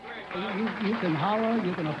You can holler,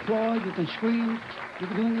 you can applaud, you can scream, you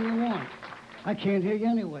can do anything you want. I can't hear you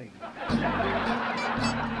anyway.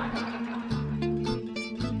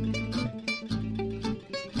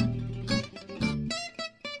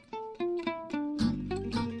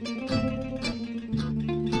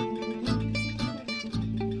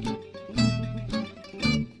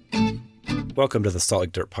 Welcome to the Salt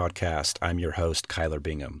Lake Dirt Podcast. I'm your host, Kyler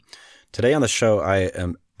Bingham. Today on the show, I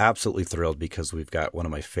am absolutely thrilled because we've got one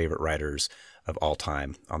of my favorite writers of all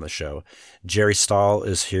time on the show. Jerry Stahl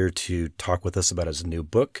is here to talk with us about his new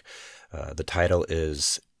book. The title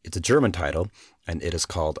is, it's a German title, and it is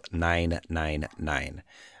called Nein, Nein, Nein.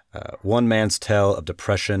 One man's tale of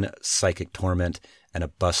depression, psychic torment, and a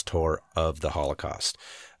bus tour of the Holocaust.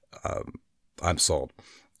 I'm sold.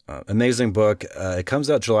 Amazing book. It comes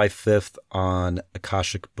out July 5th on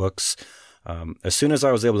Akashic Books. As soon as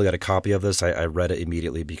I was able to get a copy of this, I read it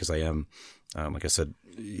immediately because I am, like I said,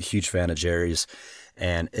 a huge fan of Jerry's,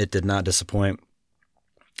 and it did not disappoint.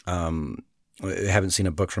 I haven't seen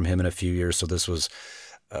a book from him in a few years, so this was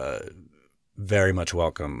very much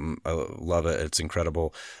welcome. I love it. It's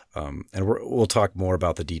incredible. And we'll talk more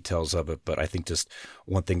about the details of it, but I think just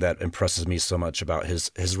one thing that impresses me so much about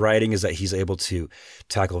his writing is that he's able to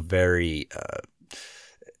tackle very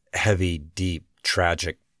heavy, deep,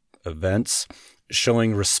 tragic events,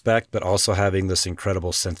 showing respect, but also having this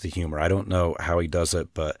incredible sense of humor. I don't know how he does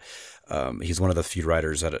it, but he's one of the few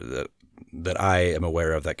writers that I am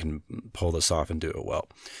aware of that can pull this off and do it well.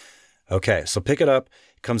 Okay, so pick it up.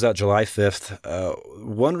 It comes out July 5th.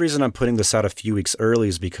 One reason I'm putting this out a few weeks early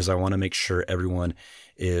is because I want to make sure everyone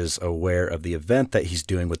is aware of the event that he's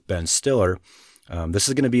doing with Ben Stiller. This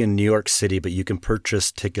is going to be in New York City, but you can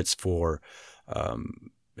purchase tickets for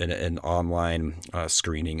an online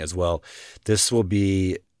screening as well. This will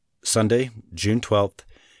be Sunday, June 12th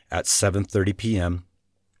at 7:30 p.m.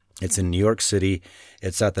 It's in New York City.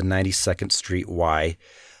 It's at the 92nd Street Y.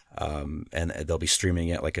 And they'll be streaming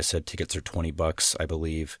it. Like I said, tickets are $20, I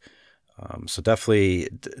believe. So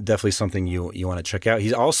definitely something you want to check out.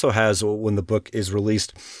 He also has, when the book is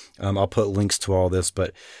released, I'll put links to all this,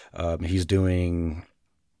 but he's doing,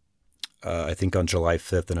 I think on July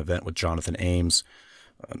 5th, an event with Jonathan Ames,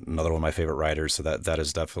 another one of my favorite writers. So that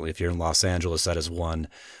is definitely, if you're in Los Angeles, that is one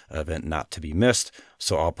event not to be missed.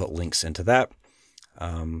 So I'll put links into that.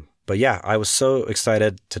 But yeah, I was so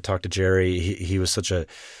excited to talk to Jerry. He was such a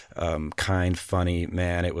kind, funny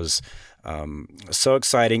man. It was so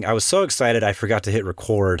exciting. I was so excited I forgot to hit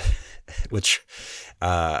record, which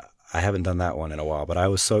I haven't done that one in a while. But I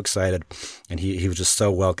was so excited, and he was just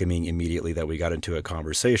so welcoming immediately that we got into a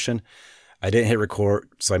conversation. I didn't hit record,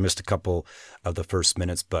 so I missed a couple of the first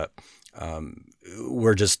minutes, but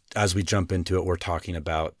we're just, as we jump into it, we're talking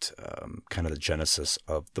about kind of the genesis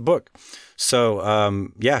of the book.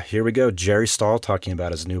 So yeah, here we go. Jerry Stahl talking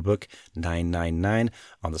about his new book, 999,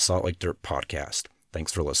 on the Salt Lake Dirt Podcast.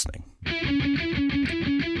 Thanks for listening.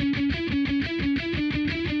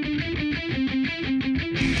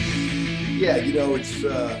 Yeah, it's,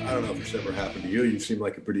 I don't know if it's ever happened to you. You seem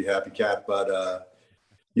like a pretty happy cat, but,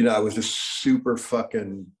 I was just super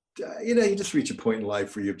fucking, you just reach a point in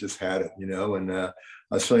life where you've just had it, and I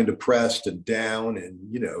was feeling depressed and down and,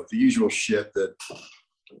 the usual shit that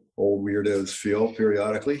old weirdos feel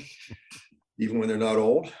periodically, even when they're not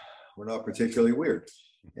old, we're not particularly weird.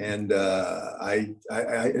 And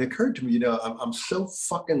it occurred to me, I'm so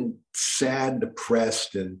fucking sad,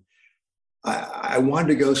 depressed, and I wanted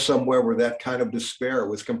to go somewhere where that kind of despair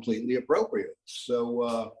was completely appropriate.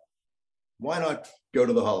 So why not go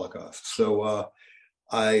to the Holocaust? So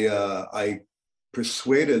I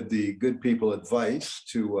persuaded the good people at Vice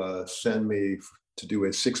to send me to do a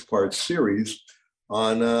 6-part series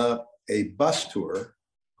on a bus tour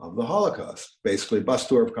of the Holocaust, basically a bus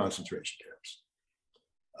tour of concentration camps,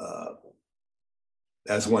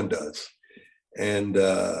 as one does. And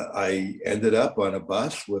I ended up on a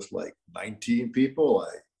bus with like 19 people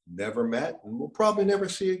I never met and will probably never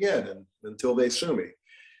see again until they sue me.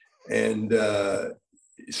 And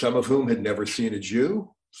some of whom had never seen a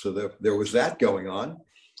Jew, so there was that going on.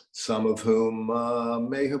 Some of whom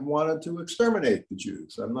may have wanted to exterminate the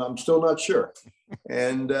Jews. I'm still not sure.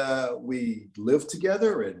 And we lived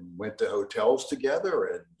together and went to hotels together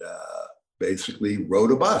and basically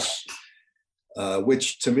rode a bus,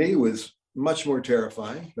 which to me was much more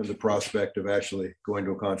terrifying than the prospect of actually going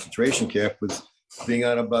to a concentration camp, was being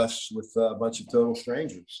on a bus with a bunch of total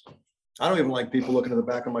strangers. I don't even like people looking at the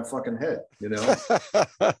back of my fucking head,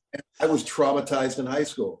 I was traumatized in high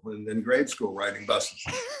school and in grade school riding buses.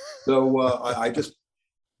 So I just,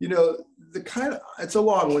 it's a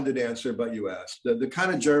long-winded answer, but you asked. The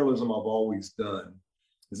kind of journalism I've always done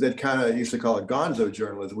is that kind of used to call it gonzo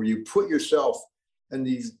journalism, where you put yourself in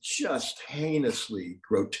these just heinously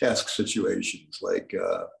grotesque situations. Like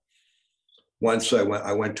once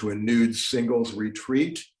I went to a nude singles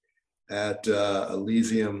retreat at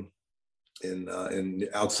Elysium in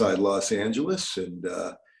outside Los Angeles, and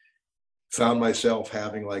found myself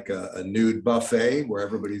having like a nude buffet where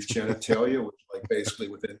everybody's genitalia was like basically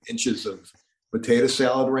within inches of potato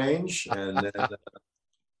salad range. And then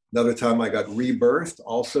another time I got rebirthed,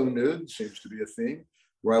 also nude, seems to be a theme,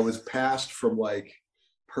 where I was passed from like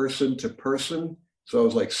person to person. So I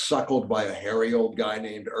was like suckled by a hairy old guy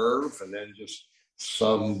named Irv, and then just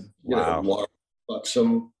some,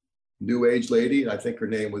 some new age lady. I think her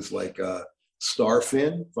name was like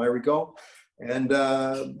Starfin, if I recall. And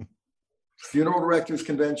funeral directors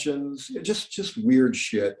conventions, just weird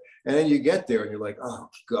shit. And then you get there and you're like, oh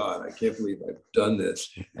God, I can't believe I've done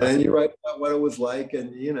this. And then you write about what it was like.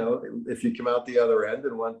 And if you come out the other end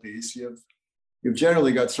in one piece, you've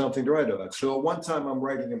generally got something to write about. So at one time I'm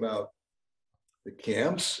writing about the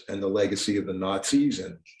camps and the legacy of the Nazis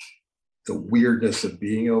and the weirdness of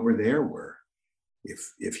being over there, where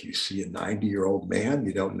if you see a 90-year-old man,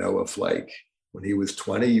 you don't know if like when he was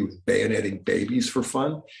 20, he was bayoneting babies for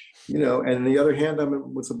fun, and on the other hand,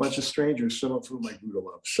 I'm with a bunch of strangers, some of whom I grew to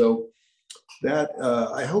love. So that,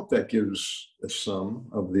 I hope that gives us some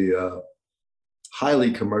of the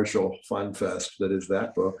highly commercial fun fest that is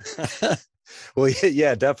that book. Well,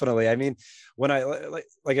 yeah, definitely. I mean, when I,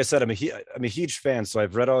 like I said, I'm a huge fan, so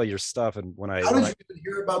I've read all your stuff. And how did you even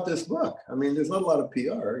hear about this book? I mean, there's not a lot of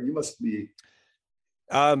PR. You must be.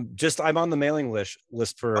 I'm on the mailing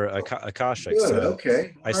list for Akashic. Good, so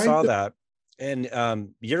okay. I saw that.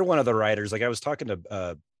 And you're one of the writers. Like I was talking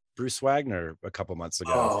to Bruce Wagner a couple months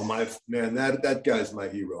ago. Oh my man, that guy's my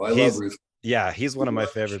hero. I love Bruce. Yeah, he's one of my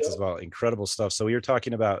favorites as well. Incredible stuff. So we were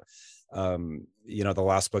talking about the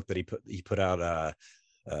last book that he put out,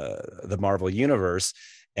 the Marvel Universe.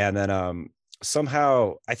 And then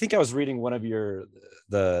somehow I think I was reading one of your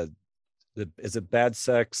is it Bad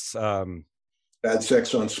Sex? Bad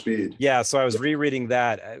Sex on Speed. Yeah, so I was rereading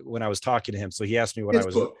that when I was talking to him. So he asked me what I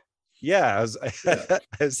was. Book. Yeah,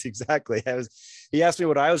 he asked me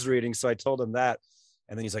what I was reading, so I told him that,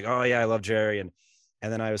 and then he's like, "Oh yeah, I love Jerry," and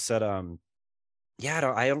then I said,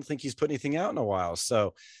 "Yeah, I don't think he's put anything out in a while."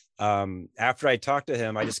 So after I talked to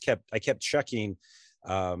him, I kept checking.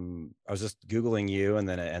 I was just Googling you, and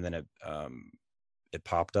then it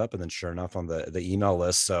popped up, and then sure enough on the email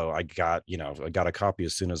list. So I got a copy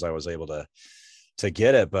as soon as I was able to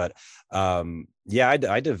get it. But yeah,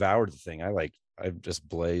 I devoured the thing. I just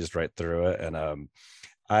blazed right through it. And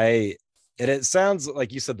it sounds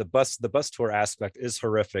like you said the bus tour aspect is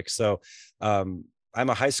horrific. So I'm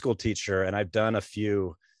a high school teacher, and I've done a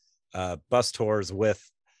few bus tours with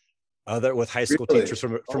high school teachers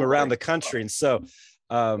from around the country. And so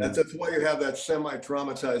that's why you have that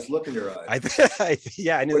semi-traumatized look in your eyes.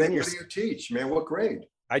 Yeah. And what do you teach, man? What grade?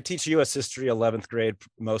 I teach U.S. history, 11th grade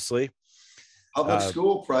mostly. Public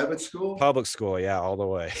school, private school? Public school, yeah, all the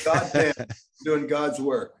way. God damn, doing God's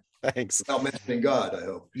work. Thanks. Without mentioning God, I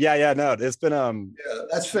hope. Yeah, no, it's been Yeah,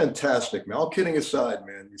 that's fantastic, man. All kidding aside,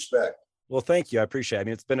 man, respect. Well, thank you. I appreciate it. I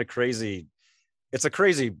mean, it's a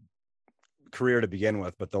crazy career to begin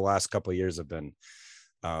with, but the last couple of years have been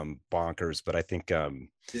bonkers. But I think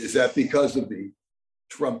is that because of the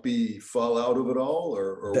Trumpy fallout of it all,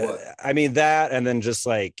 or what? I mean, that, and then just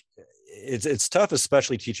like it's tough,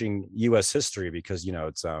 especially teaching U.S. history, because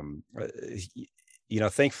it's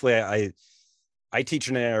thankfully I teach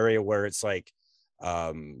in an area where it's like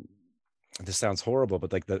this sounds horrible,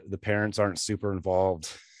 but like the parents aren't super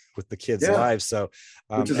involved with the kids' lives. So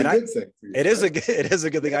which is a good thing for you. It is a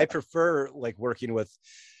good thing. I prefer like working with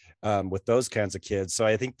those kinds of kids. So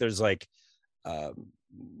I think there's like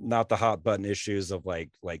not the hot button issues of like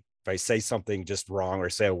if I say something just wrong or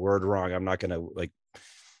say a word wrong, I'm not going to like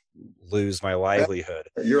lose my livelihood.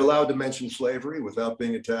 You're allowed to mention slavery without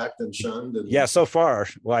being attacked and shunned. And yeah, so far.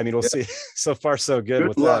 Well, I mean, we'll see. So far, so good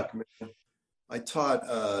with luck, that. Man. I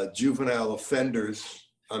taught juvenile offenders.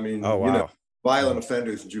 I mean, oh, wow. Violent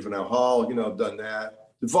offenders in juvenile hall. I've done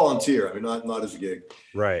that. To volunteer. I mean, not as a gig.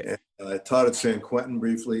 Right. And I taught at San Quentin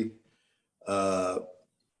briefly. So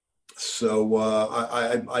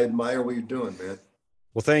I admire what you're doing, man.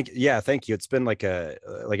 Well, thank you. It's been like I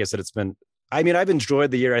said, I've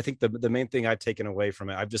enjoyed the year. I think the main thing I've taken away from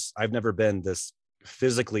it, I've never been this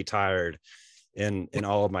physically tired in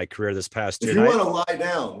all of my career this past year. If you want to lie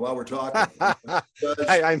down while we're talking,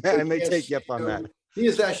 I may take you up on that. He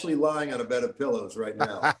is actually lying on a bed of pillows right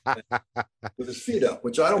now with his feet up,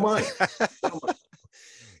 which I don't mind.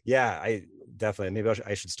 Yeah, definitely. Maybe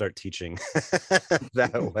I should start teaching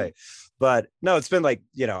that way. But no, it's been like,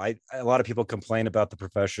 a lot of people complain about the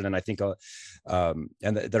profession, and I think,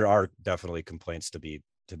 there are definitely complaints to be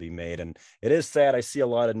made. And it is sad. I see a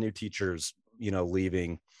lot of new teachers,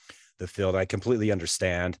 leaving the field. I completely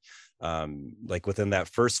understand. Like within that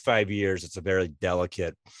first 5 years, it's a very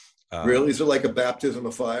delicate. Really? Is it like a baptism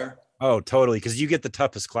of fire? Oh, totally. Because you get the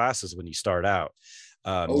toughest classes when you start out.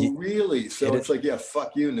 Really? So it's like, yeah,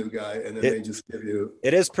 fuck you, new guy, and then they just give you.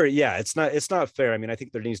 It is pretty. Yeah, it's not fair. I mean, I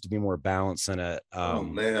think there needs to be more balance in it. Oh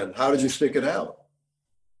man, how did you stick it out?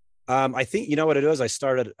 I think what it was. I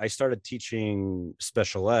started teaching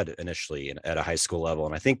special ed initially at a high school level,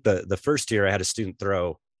 and I think the first year I had a student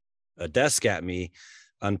throw a desk at me,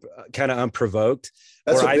 kind of unprovoked.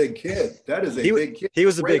 That's a big kid. That is a big kid. He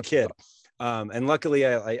was a big kid, and luckily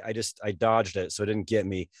I dodged it, so it didn't get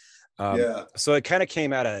me. So it kind of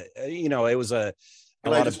came out of it was a.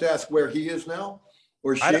 Can I just ask where he is now,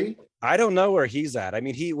 or she? I don't know where he's at. I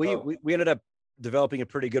mean, we ended up developing a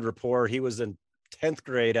pretty good rapport. He was in 10th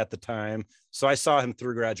grade at the time, so I saw him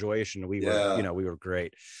through graduation. We were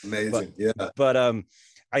great. Amazing. But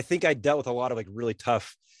I think I dealt with a lot of like really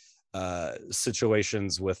tough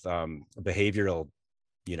situations with behavioral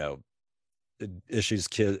issues,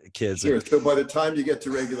 kids. Sure. So by the time you get to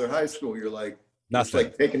regular high school, you're like, nothing. It's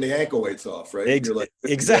like taking the ankle weights off, right? You're like,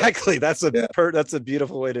 exactly. That's a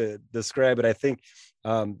beautiful way to describe it. I think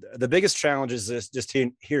the biggest challenge is this, just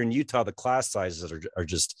here in Utah, the class sizes are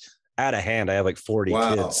just out of hand. I have like 40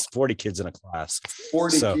 kids in a class.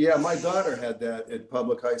 40. So, yeah. My daughter had that at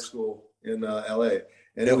public high school in LA,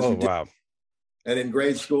 and it was wow. And in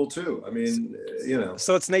grade school too. I mean,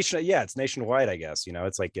 So it's nationwide, I guess.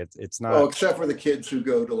 It's like it's not. Well, except for the kids who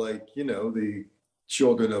go to like the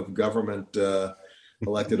children of government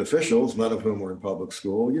elected officials, none of whom were in public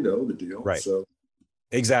school. The deal, right? So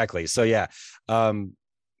exactly. So yeah,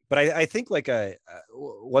 but I think like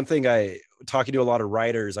one thing, talking to a lot of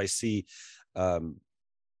writers, I see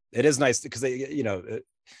it is nice because it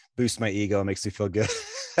boosts my ego, makes me feel good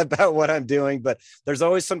about what I'm doing. But there's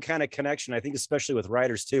always some kind of connection. I think, especially with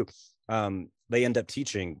writers too, they end up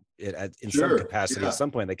teaching it in some capacity. At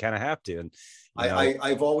some point, they kind of have to. And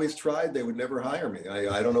I've always tried. They would never hire me.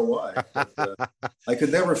 I don't know why. But, I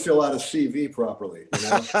could never fill out a CV properly.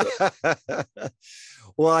 So.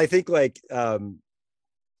 Well, I think like,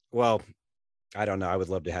 I don't know. I would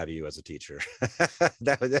love to have you as a teacher.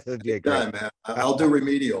 that would be a great. Yeah, man. I'll do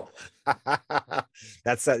remedial.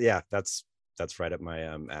 That's right up my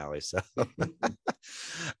alley. So,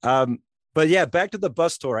 but yeah, back to the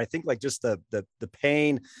bus tour. I think like just the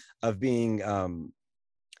pain of being.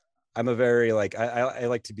 I'm a very like I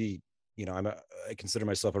like to be. I consider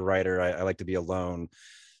myself a writer. I like to be alone.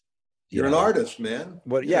 You're an artist, man.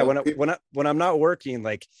 When I'm not working,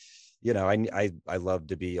 like, I love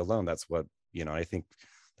to be alone. That's what. I think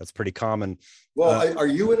that's pretty common. Well, are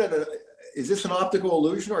you is this an optical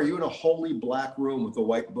illusion, or are you in a wholly black room with a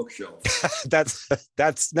white bookshelf?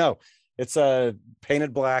 that's no, it's a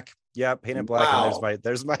painted black. Yeah. Painted black. Wow. And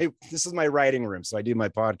this is my writing room. So I do my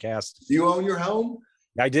podcast. Do you own your home?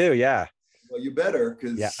 I do. Yeah. Well, you better,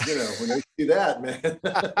 because when they see that, man,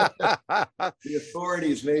 the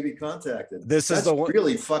authorities may be contacted. That's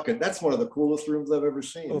really fucking. That's one of the coolest rooms I've ever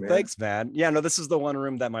seen. Well, man. Thanks, man. Yeah, no, this is the one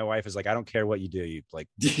room that my wife is like, I don't care what you do. You like,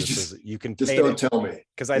 you can just don't tell me.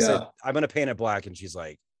 Because I said I'm gonna paint it black, and she's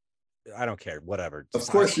like, I don't care, whatever. Of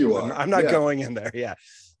course you are. I'm not going in there. Yeah,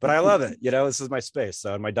 but I love it. This is my space.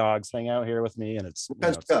 So my dogs hang out here with me, and it's.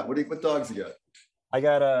 What dogs you got? I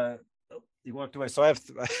got you walked away. So I'll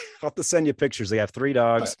have to send you pictures. I have 3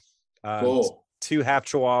 dogs, cool. 2 half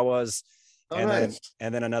Chihuahuas, nice.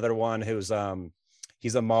 and then another one who's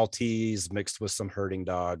he's a Maltese mixed with some herding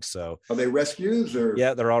dogs. So are they rescues or?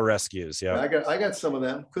 Yeah, they're all rescues. Yeah, I got some of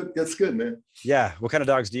them. That's good, man. Yeah. What kind of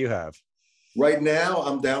dogs do you have? Right now,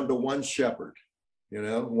 I'm down to one shepherd.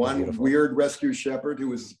 One Beautiful. Weird rescue shepherd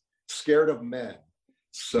who is scared of men.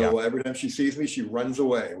 So every time she sees me, she runs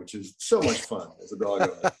away, which is so much fun as a dog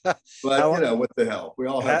owner. But what the hell? We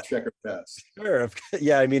all have checkered past. Sure.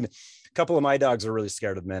 Yeah. I mean, a couple of my dogs are really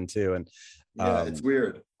scared of men too. And it's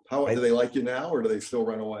weird. How do they like you now, or do they still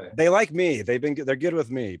run away? They like me. They're good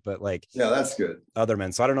with me, but like, that's good. Other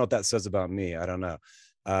men. So I don't know what that says about me. I don't know.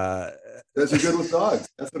 That's good with dogs.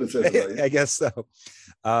 That's what it says about you. I guess so.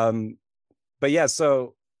 But yeah,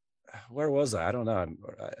 so where was I? I don't know.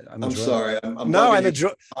 I'm sorry. I'm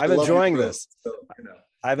enjoying this. So,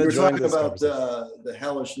 I've enjoyed this. About the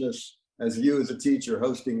hellishness as you as a teacher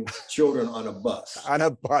hosting children on a bus. On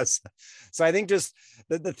a bus. So I think just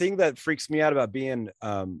the thing that freaks me out about being,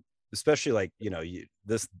 especially like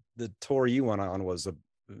the tour you went on was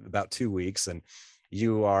about 2 weeks, and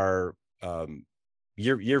you are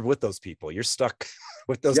you're with those people. You're stuck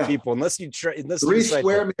with those people unless you try. Unless three you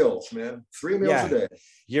square meals, man. 3 meals a day.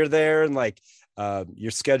 You're there, and like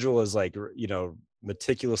your schedule is like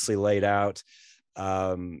meticulously laid out.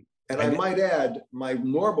 And I might add, my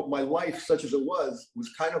life, such as it was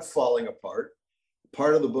kind of falling apart.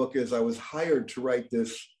 Part of the book is I was hired to write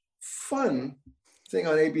this fun thing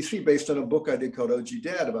on ABC based on a book I did called OG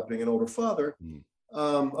Dad, about being an older father,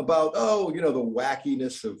 about, the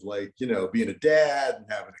wackiness of like, being a dad and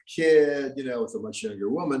having a kid, with a much younger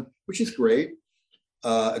woman, which is great,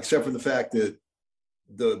 except for the fact that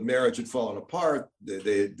the marriage had fallen apart.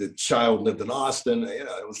 The child lived in Austin. It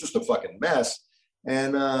was just a fucking mess.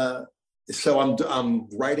 And so I'm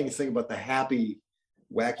writing a thing about the happy,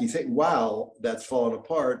 wacky thing while that's fallen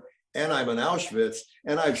apart. And I'm in Auschwitz,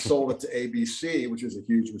 and I've sold it to ABC, which is a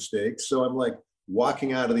huge mistake. So I'm like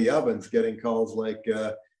walking out of the ovens, getting calls like,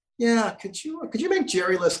 "Yeah, could you make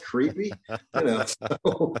Jerry less creepy?"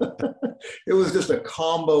 So it was just a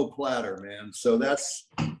combo platter, man. So that's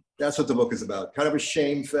what the book is about. Kind of a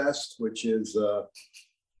shame fest, which is,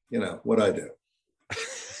 what I do.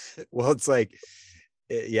 Well, it's like,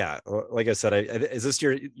 like I said, is this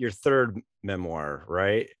your third memoir,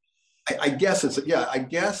 right? I guess it's I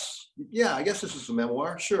guess this is a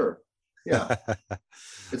memoir. Sure. Yeah.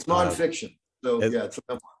 It's nonfiction. So it's a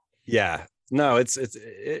memoir. Yeah. No,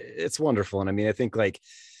 it's wonderful. And I mean, I think like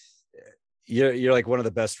you're like one of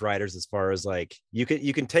the best writers as far as like you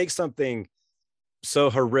can take something so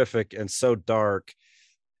horrific and so dark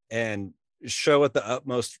and show it the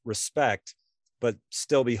utmost respect, but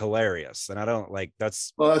still be hilarious. And I don't like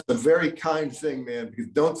that's a very kind thing, man, because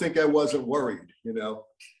don't think I wasn't worried,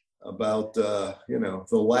 about the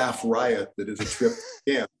laugh riot that is a trip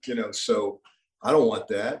to camp, so I don't want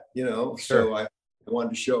that, Sure. So I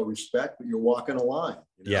wanted to show respect, but you're walking a line.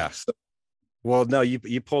 So, well, no,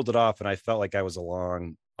 you pulled it off, and I felt like I was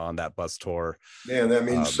along on that bus tour. Man, that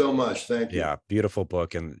means so much. Thank you. Yeah, beautiful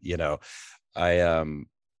book. And I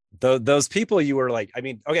those people you were like, I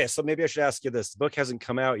mean, okay, so maybe I should ask you this. The book hasn't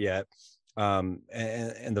come out yet.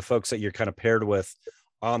 And the folks that you're kind of paired with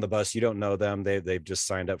on the bus, you don't know them. They've just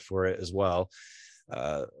signed up for it as well,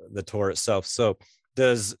 the tour itself. So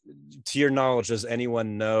to your knowledge, does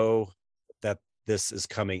anyone know that this is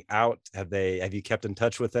coming out? Have you kept in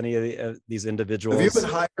touch with any of these individuals? Have you been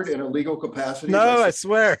hired in a legal capacity? No, I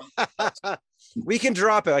swear. We can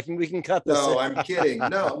drop it. We can cut this. No, I'm kidding.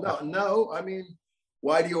 No. I mean,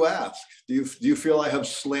 why do you ask? Do you feel I have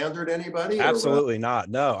slandered anybody? Absolutely not.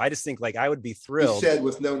 No, I just think like I would be thrilled. He said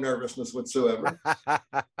with no nervousness whatsoever.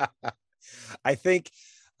 I think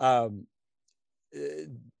I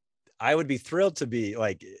would be thrilled to be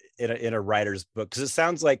like in a writer's book, because it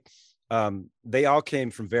sounds like they all came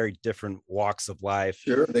from very different walks of life.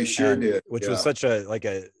 Sure, they sure did. Which was such a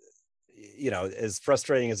as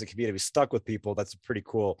frustrating as it can be to be stuck with people. That's a pretty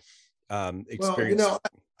cool experience. Well,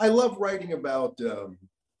 I love writing about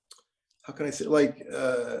how can I say, like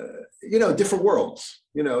different worlds.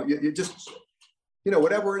 You just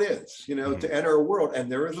whatever it is, to enter a world,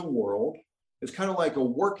 and there is a world. It's kind of like a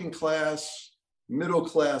working class, middle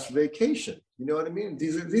class vacation. You know what I mean?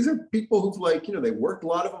 These are people who've they worked, a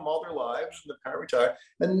lot of them, all their lives, and they're kind of retired,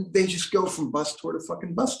 and they just go from bus tour to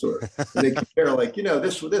fucking bus tour. And they compare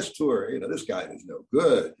this with this tour. This guy is no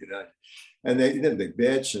good. And they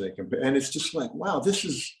bitch and they compare, and it's just like, wow, this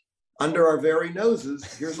is under our very noses.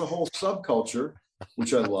 Here's a whole subculture,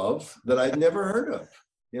 which I love, that I'd never heard of.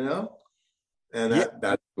 And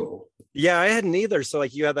that's cool. Yeah, I hadn't either. So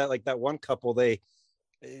like you had that one couple,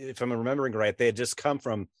 if I'm remembering right, they had just come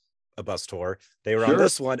from a bus tour. They were on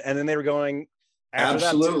this one, and then they were going after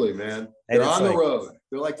absolutely, man. They're on the road.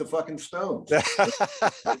 They're like the fucking Stones.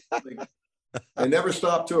 They never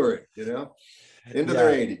stop touring, into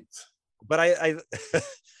their 80s. But I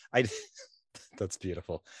that's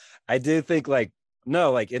beautiful. I do think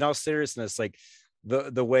in all seriousness, like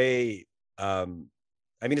the way I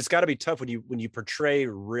mean, it's got to be tough when you portray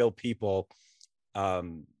real people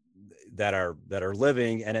that are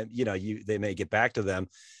living, and they may get back to them.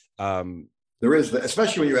 There is that,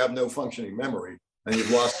 especially when you have no functioning memory and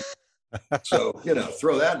you've lost. So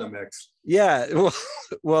throw that in the mix. Yeah,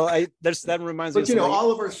 well, that reminds me. But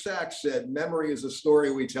Oliver Sacks said, "Memory is a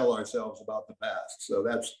story we tell ourselves about the past." So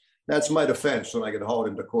that's my defense when I get hauled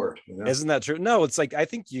into court. Isn't that true? No, it's like I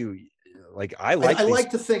think I like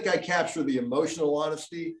to think I capture the emotional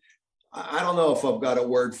honesty. I don't know if I've got it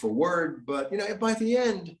word for word, but by the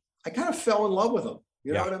end, I kind of fell in love with them.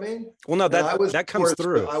 You know what I mean? Well, no, that comes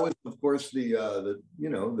through. I was, of course, the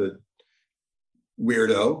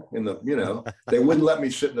weirdo in the, they wouldn't let me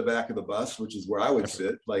sit in the back of the bus, which is where I would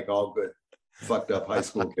sit, like all good fucked up high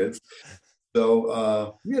school kids.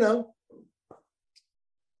 So,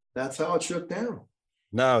 that's how it shook down.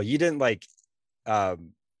 No, you didn't like,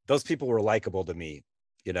 those people were likable to me,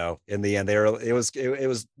 in the end. It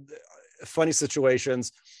was funny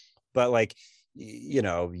situations, but like,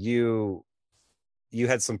 you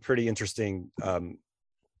had some pretty interesting,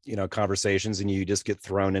 conversations, and you just get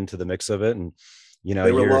thrown into the mix of it. And,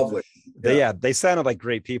 they were lovely. They sounded like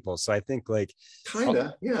great people. So I think like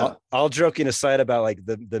all joking aside about like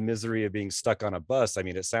the misery of being stuck on a bus, I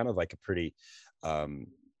mean, it sounded like a pretty, kind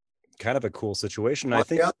of a cool situation. On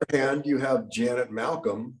the other hand, you have Janet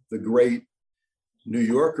Malcolm, the great New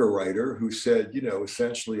Yorker writer, who said,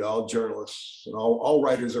 essentially all journalists and all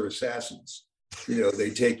writers are assassins.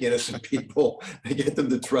 They take innocent people, they get them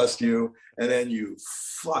to trust you, and then you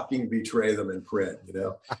fucking betray them in print,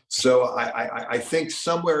 So I think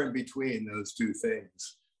somewhere in between those two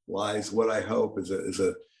things lies what I hope is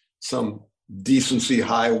some decency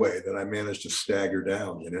highway that I managed to stagger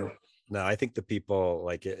down, No, I think the people,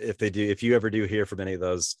 like, if you ever do hear from any of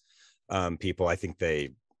those people, I think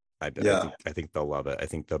I think they'll love it. I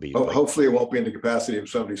think they'll be. Hopefully, it won't be in the capacity of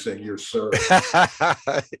somebody saying "you're sir."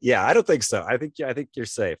 Yeah, I don't think so. I think you're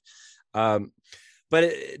safe. But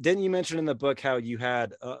didn't you mention in the book how you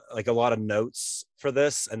had like a lot of notes for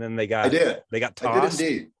this, and then they got tossed?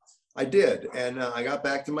 I did, and I got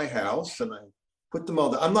back to my house and I put them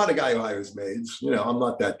all. I'm not a guy who hires maids. I'm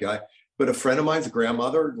not that guy. But a friend of mine's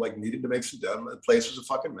grandmother like needed to make some dough. The place was a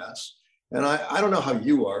fucking mess. And I don't know how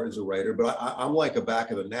you are as a writer, but I'm like a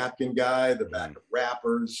back of the napkin guy, the back of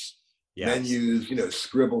wrappers, menus,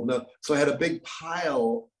 scribbled notes. So I had a big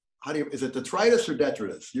pile. Is it detritus or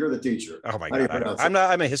detritus? You're the teacher. Oh my God.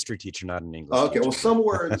 I'm a history teacher, not an English teacher. Well, some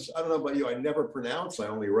words, I don't know about you, I never pronounce, I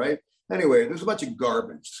only write. Anyway, there's a bunch of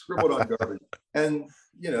garbage, scribbled on garbage. And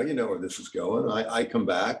you know where this is going. I come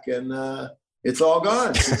back and it's all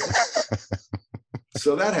gone.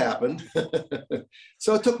 So that happened.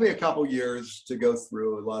 So it took me a couple years to go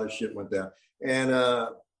through. A lot of shit went down, and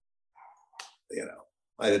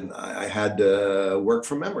I had to work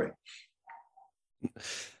from memory.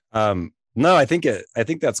 No, I think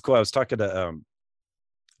that's cool. I was talking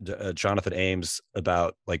to Jonathan Ames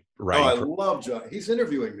about like writing. Oh, I love John. He's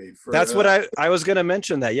interviewing me. That's what I was going to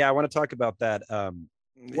mention. That. Yeah, I want to talk about that.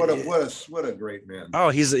 What a great man. Oh,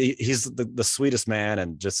 he's the sweetest man,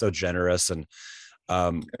 and just so generous, and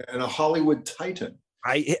a Hollywood titan.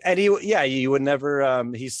 You would never.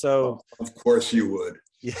 He's so. Oh, of course you would.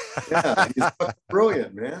 Yeah, he's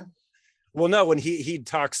brilliant, man. Well, no, when he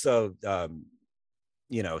talks so,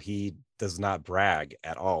 he does not brag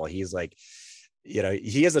at all. He's like,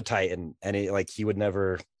 he is a titan, and he would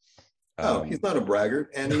never. He's not a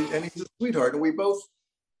braggart, and he's a sweetheart, and we both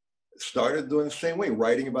started doing the same way,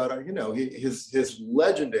 writing about his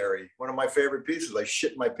legendary, one of my favorite pieces, I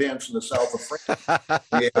shit my pants in the south of France.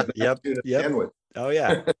 Yep. Oh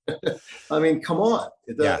yeah. I mean, come on.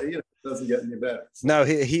 It doesn't get any better. No,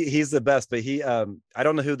 he's the best, but he I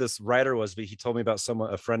don't know who this writer was, but he told me about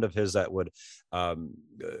a friend of his that would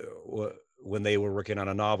when they were working on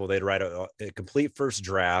a novel, they'd write a complete first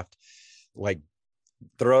draft, like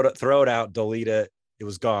throw it out, delete it, it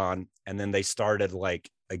was gone, and then they started like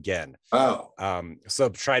again. So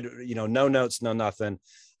tried, no notes, no nothing.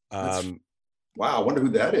 Wow, I wonder who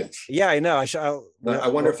that is. Yeah, I know. I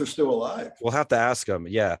wonder if they're still alive. We'll have to ask them.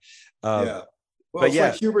 Yeah. Well, it's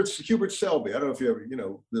like Hubert Selby. I don't know if you ever,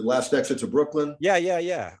 The Last Exit to Brooklyn.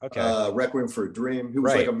 Yeah. Okay. Requiem for a Dream. He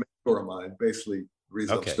was like a mentor of mine, basically the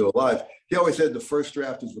reason I'm still alive. He always said the first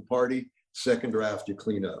draft is the party, second draft you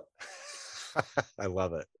clean up. I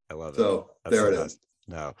love it. So there it is.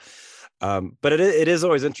 No. But it is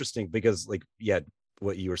always interesting because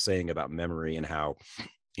what you were saying about memory and how,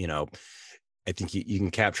 I think you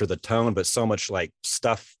can capture the tone, but so much like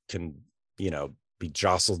stuff can, be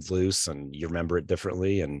jostled loose and you remember it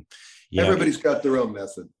differently. And everybody's got their own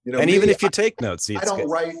method, and even if you take notes, I don't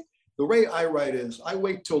write. The way I write is I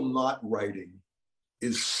wait till not writing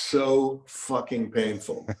is so fucking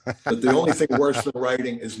painful that the only thing worse than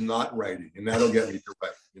writing is not writing, and that'll get me to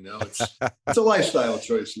write. It's a lifestyle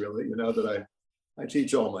choice, really. That I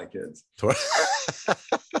teach all my kids.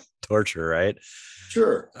 Torture, right?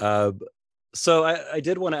 Sure. So I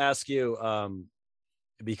did want to ask you,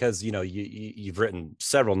 because you've written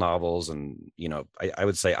several novels, and I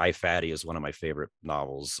would say I, Fatty is one of my favorite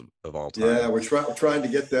novels of all time. Yeah, we're trying to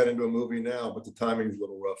get that into a movie now, but the timing's a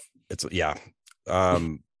little rough. It's with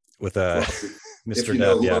Mr.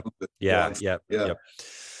 Deb. Yep.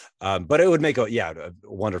 But it would make a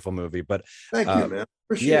wonderful movie. But thank you, man.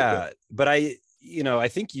 Appreciate that. But I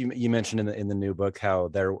think you mentioned in the new book how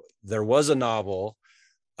there was a novel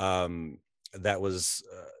that was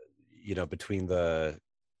between the,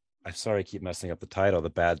 I'm sorry, I keep messing up the title,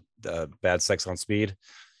 the bad sex on speed.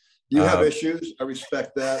 You have issues. I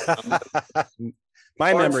respect that.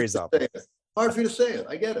 My memory's up. Hard for you to say it.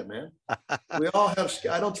 I get it, man. We all have.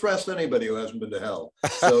 I don't trust anybody who hasn't been to hell,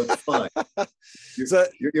 so it's fine.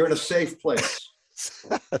 You're in a safe place.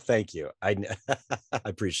 Thank you. I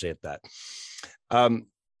appreciate that.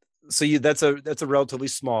 So that's a relatively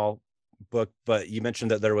small book, but you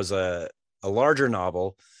mentioned that there was a larger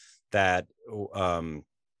novel that,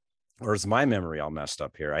 or is my memory all messed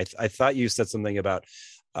up here? I thought you said something about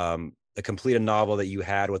a completed novel that you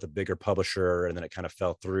had with a bigger publisher, and then it kind of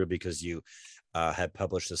fell through because you had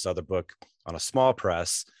published this other book on a small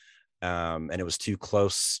press, and it was too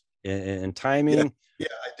close in timing. Yeah,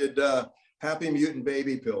 I did Happy Mutant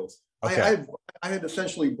Baby Pills. Okay. I had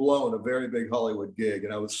essentially blown a very big Hollywood gig,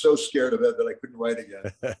 and I was so scared of it that I couldn't write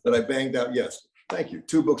again that I banged out. Yes, thank you.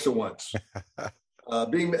 2 books at once.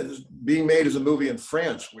 Being made as a movie in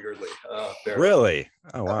France, weirdly. Really?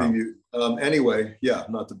 Oh, wow. Anyway, yeah,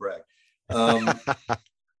 not to brag.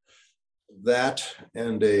 That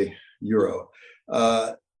and a euro.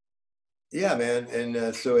 Yeah, man.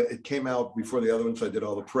 And so it came out before the other ones. I did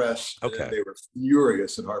all the press. Okay. And they were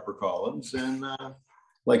furious at HarperCollins. And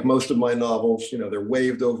like most of my novels, they're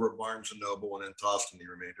waved over at Barnes and Noble and then tossed in the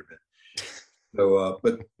remainder of it. So,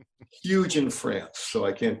 but huge in France, so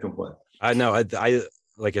I can't complain. I know. I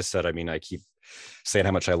like I said, I mean, I keep saying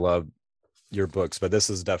how much I love your books, but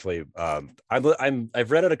this is definitely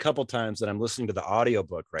I've read it a couple times, and I'm listening to the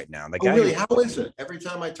audiobook right now. And the guy, really? How is it? Every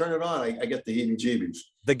time I turn it on, I get the heebie-jeebies.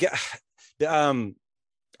 The guy,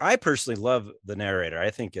 I personally love the narrator.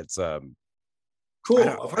 I think it's cool.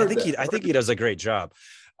 I think he does a great job.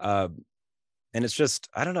 And it's just,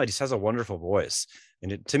 I don't know, he just has a wonderful voice.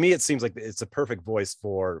 And to me, it seems like it's a perfect voice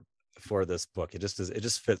for this book. It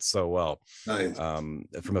just fits so well. Nice.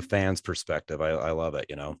 From a fan's perspective. I love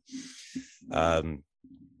it,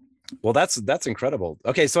 well, that's incredible.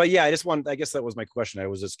 Okay. So yeah, I guess that was my question. I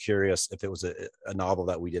was just curious if it was a novel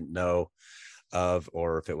that we didn't know of,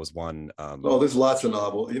 or if it was one. There's lots of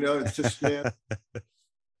novels, it's just, man,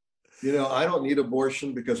 I don't need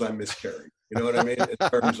abortion because I miscarried. You know what I mean?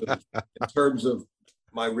 In terms of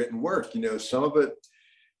my written work, some of it,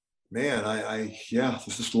 man, there's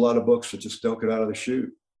just a lot of books that just don't get out of the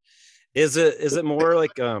chute. Is it more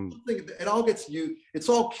like it all gets it's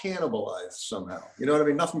all cannibalized somehow. You know what I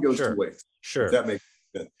mean? Nothing goes to waste. Sure. If that makes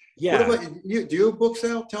sense. Yeah. What about you? Do you have books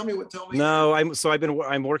out? Tell me. No,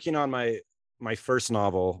 I'm working on my first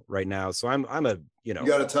novel right now. So I'm you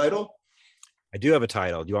got a title? I do have a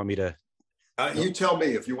title. Do you want me to? You tell me.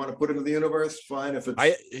 If you want to put it in the universe, fine. If it's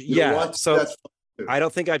that's I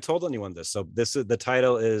don't think I've told anyone this. So the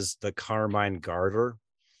title is The Carmine Garter.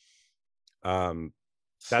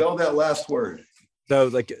 Spell that last word. So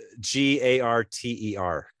like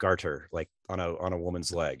Garter, garter, like on a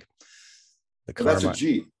woman's leg. That's a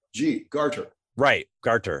G, garter. Right,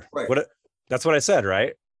 garter. Right. That's what I said,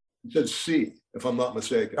 right? You said C, if I'm not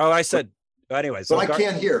mistaken. Oh, I said. Anyway, so I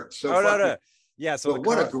can't hear. So no. Yeah. So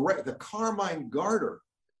the Carmine Garter.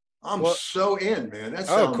 I'm so in, man. That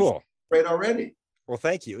sounds cool. Great already. Well,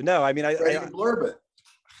 thank you. No, I mean, I blurb it.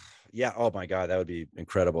 Yeah. Oh my God, that would be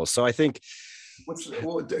incredible. So I think.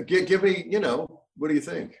 Give me, what do you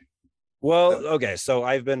think? Well, okay. So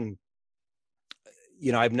I've been,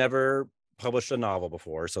 I've never published a novel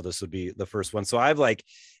before, so this would be the first one. So I've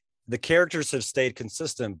the characters have stayed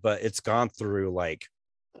consistent, but it's gone through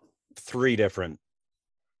 3 different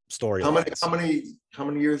storylines. How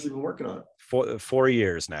many years have you been working on it? 4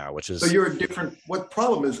 years now, which is. So you're what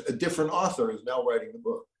problem is a different author is now writing the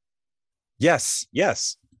book? Yes.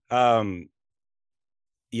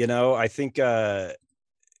 I think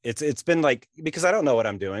it's been because I don't know what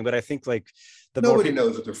I'm doing, but I think nobody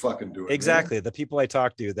knows what they're fucking doing. Exactly. Man. The people I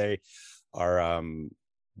talk to, they are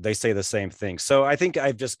they say the same thing. So I think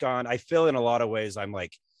I've just I feel in a lot of ways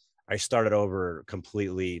I started over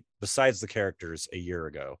completely, besides the characters a year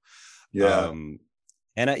ago. Yeah.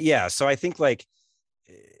 So I think I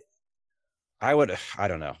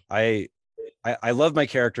don't know. I love my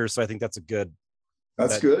characters, so I think that's a good.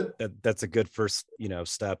 Good. That's a good first,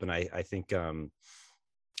 step. And I think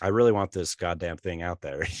I really want this goddamn thing out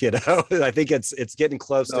there. I think it's getting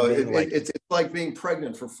close to being it's like being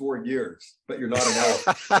pregnant for 4 years, but you're not an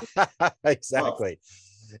elephant. Exactly.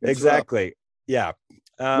 Exactly. Yeah.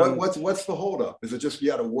 What's the holdup? Is it just you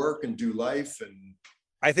got to work and do life and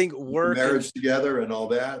I think work, marriage together and all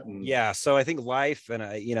that? And yeah. So I think life and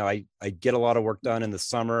I get a lot of work done in the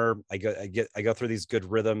summer. I go through these good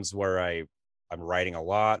rhythms where I I'm writing a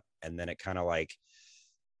lot, and then it kind of like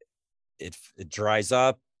it dries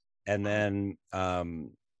up, and then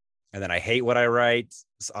I hate what I write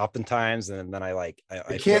oftentimes, and then I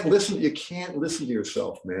can't listen. You can't listen to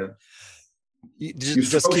yourself, man. You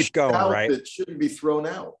just keep going, out right? That shouldn't be thrown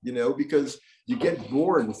out, because you get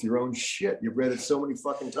bored with your own shit. You've read it so many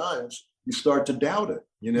fucking times, you start to doubt it.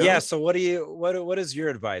 Yeah. So what is your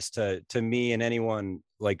advice to me and anyone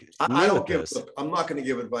like I don't give. Look, I'm not going to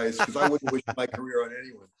give advice because I wouldn't wish my career on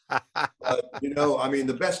anyone. But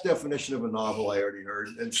the best definition of a novel I already heard,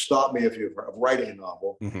 and stop me if you're writing a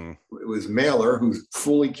novel. Mm-hmm. It was Mailer, who's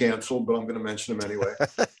fully canceled, but I'm going to mention him anyway.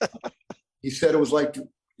 He said it was like,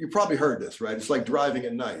 you probably heard this, right? It's like driving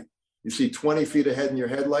at night. You see 20 feet ahead in your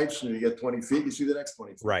headlights, and you get 20 feet, you see the next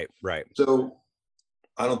 20 feet. Right. So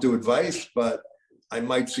I don't do advice, but I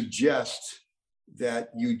might suggest that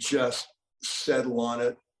you just settle on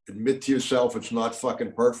it, admit to yourself it's not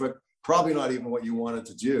fucking perfect, probably not even what you wanted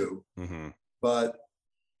to do. Mm-hmm. But,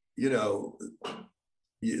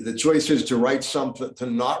 the choice is to write something, to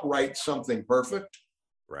not write something perfect,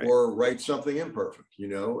 right, or write something imperfect,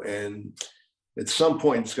 and at some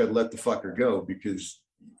point it's got to let the fucker go, because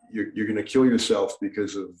you're going to kill yourself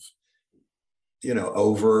because of,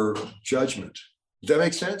 over judgment. Does that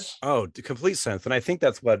make sense? Oh, complete sense. And I think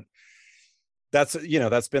that's been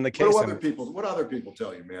the case. What other people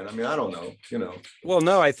tell you, man? I mean, I don't know, Well,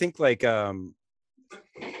 no, I think I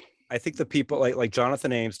think the people like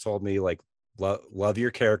Jonathan Ames told me, like, love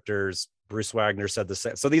your characters. Bruce Wagner said the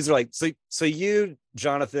same. So these are so you,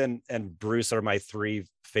 Jonathan, and Bruce are my three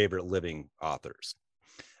favorite living authors.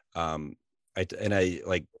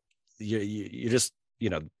 You just,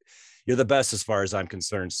 you're the best as far as I'm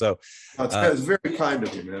concerned. So it's very kind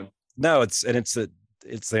of you, man. No, it's the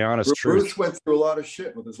honest truth. Bruce went through a lot of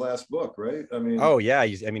shit with his last book, right? I mean, oh yeah,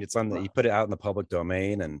 it's on he put it out in the public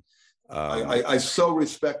domain, and I so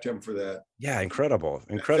respect him for that. Yeah, incredible.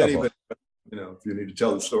 If you need to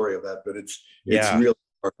tell the story of that, but it's really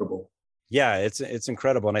remarkable. Yeah, it's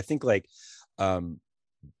incredible. And I think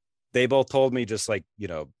they both told me just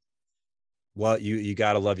well, you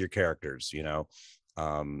got to love your characters, and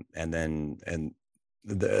I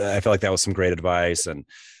feel like that was some great advice. And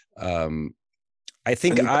I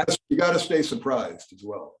think you got to stay surprised as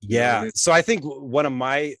well. Yeah. I mean? So I think one of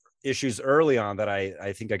my issues early on that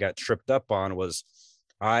I think I got tripped up on was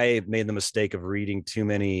I made the mistake of reading too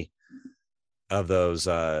many of those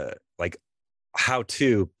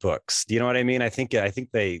how-to books. Do you know what I mean? I think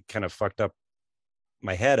they kind of fucked up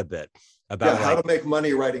my head a bit about how to make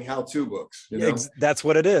money writing how-to books. That's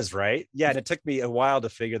what it is, right? Yeah, and it took me a while to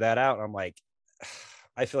figure that out. I'm like,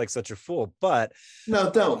 I feel like such a fool, but no,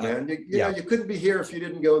 don't, man. You couldn't be here if you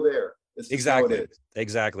didn't go there.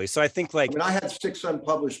 Exactly. So I think I had 6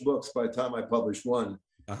 unpublished books by the time I published one,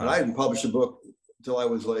 and I hadn't published a book until I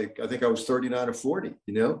was I think I was 39 or 40.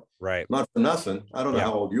 Right? Not for nothing. I don't know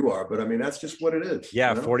how old you are, but I mean that's just what it is.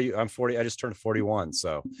 Yeah, 40. I'm 40. I just turned 41.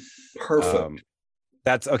 So perfect.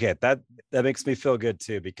 That's okay. That makes me feel good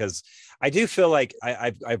too, because I do feel like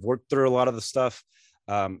I've worked through a lot of the stuff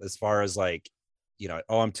as far as I'm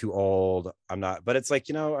too old. I'm not, but it's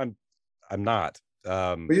I'm not.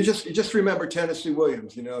 But you just remember Tennessee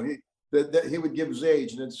Williams. He would give his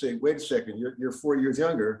age and then say, "Wait a second, you're 4 years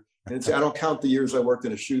younger," and it's, I don't count the years I worked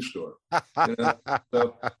in a shoe store.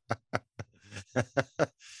 So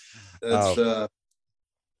that's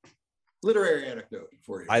literary anecdote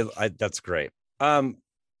for you. I that's great.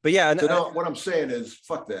 But yeah, so what I'm saying is,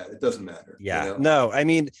 fuck that. It doesn't matter. Yeah, no, I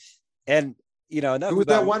mean, and who was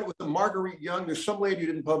that one with the Marguerite Young? There's some lady who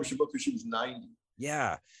didn't publish a book because she was 90.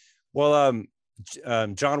 Yeah, well,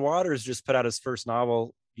 John Waters just put out his first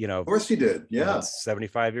novel. Of course he did. Yeah,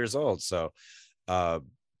 75 years old. So,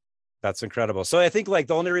 that's incredible. So I think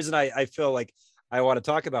the only reason I feel like I want to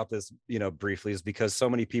talk about this, briefly, is because so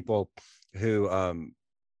many people who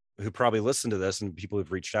probably listen to this and people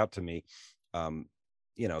who've reached out to me,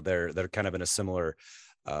 they're kind of in a similar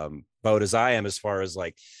boat as I am, as far as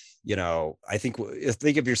I think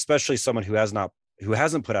if you're especially someone who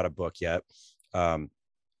hasn't put out a book yet,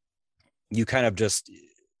 you kind of just,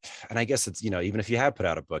 and I guess it's, even if you have put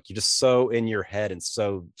out a book, you're just so in your head and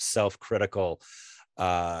so self-critical,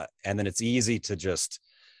 and then it's easy to just,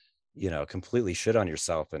 completely shit on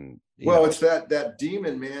yourself. And it's that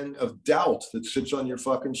demon, man, of doubt that sits on your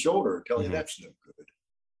fucking shoulder telling you that's no good.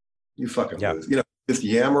 You fucking lose. Just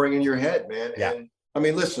yammering in your head, man. Yeah. And I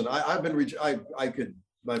mean, listen, I've been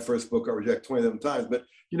my first book I reject 27 times, but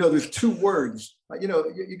there's 2 words.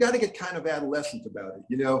 You got to get kind of adolescent about it,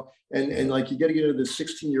 and you got to get into the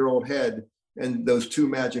 16-year-old head and those 2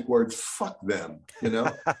 magic words, fuck them,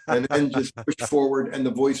 and then just push forward, and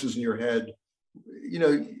the voices in your head you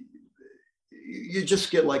know, you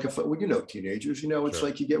just get like well, you know, teenagers, you know, it's Sure.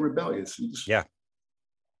 like you get rebellious. You just, Yeah.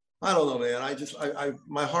 I don't know, man. I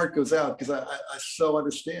my heart goes out because I so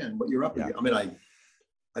understand what you're up Yeah. against. I mean,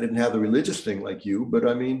 I didn't have the religious thing like you, but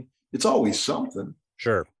I mean, it's always something.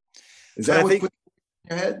 Sure. Is But that I what think, put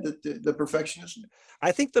in your head, the perfectionism?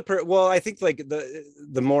 I think well, I think like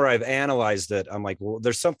the more I've analyzed it, I'm like, well,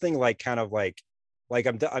 there's something like kind of like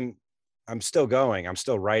I'm still going, I'm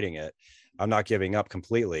still writing it. I'm not giving up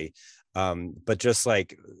completely. But just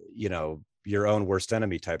like, you know, your own worst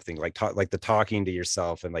enemy type thing, like like the talking to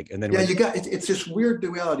yourself and like, and then Yeah, when, you got it's this weird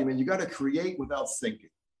duality, man. You got to create without thinking.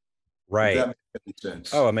 If right. that makes any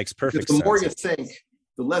sense. Oh, it makes Because perfect the more sense. you think,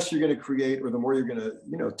 the less you're going to create, or the more you're going to,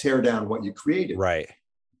 you know, tear down what you created. Right.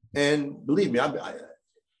 And believe me,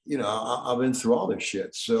 you know, I've been through all this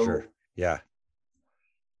shit. So Sure. Yeah.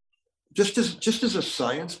 just as a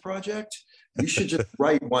science project, you should just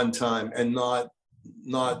write one time and not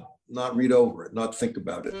read over it, not think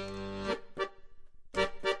about it.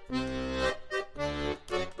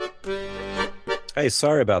 Hey,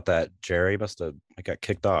 sorry about that, Jerry. I got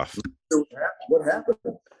kicked off. What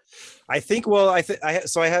happened? I think, well,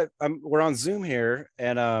 we're on Zoom here,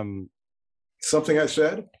 and Something I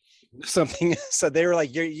said? something, so they were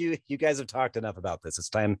like, you guys have talked enough about this. It's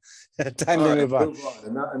time All to right, move on.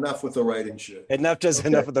 Enough with the writing shit. Enough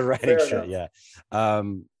of the writing Fair shit. enough. Yeah.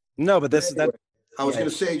 No, but But anyway, I was yeah,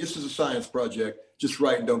 going to say, just as a science project, just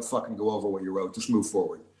write and don't fucking go over what you wrote. Just move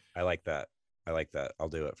forward. I like that. I'll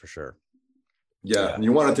do it for sure. Yeah, and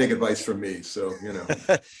you want to take advice from me, so you know.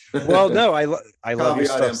 Well, no, I love your Caveat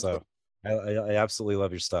stuff. emptor. So I absolutely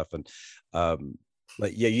love your stuff, and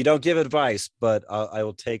but yeah, you don't give advice, but I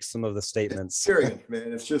will take some of the statements. Experience,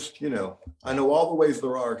 man. It's just, you know, I know all the ways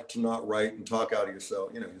there are to not write and talk out of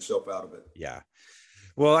yourself, you know, yourself out of it. Yeah.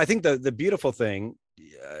 Well, I think the beautiful thing,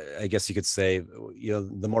 I guess you could say, you know,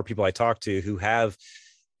 the more people I talk to who have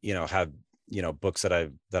books that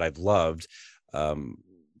I've loved,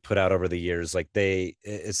 put out over the years, like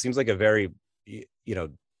it seems like a very, you know,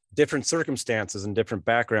 different circumstances and different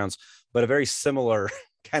backgrounds, but a very similar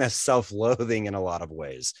kind of self-loathing in a lot of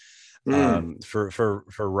ways, for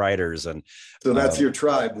writers. And so that's your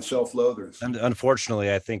tribe, the self-loathers. and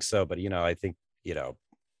unfortunately, I think so. But, you know, I think, you know,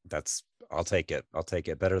 I'll take it.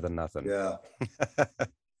 Better than nothing. Yeah.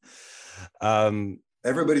 Um,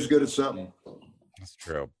 Everybody's good at something. That's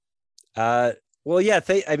true. Well, yeah.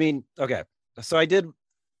 I mean, okay. So I did.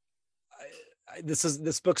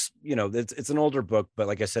 This book's, you know, it's an older book, but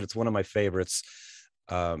like I said, it's one of my favorites.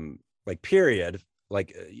 Like period.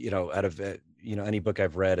 Like, you know, out of you know, any book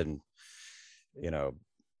I've read in, you know,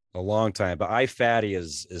 a long time. But Fatty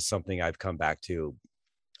is something I've come back to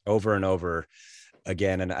over and over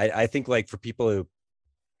again. And I think, like, for people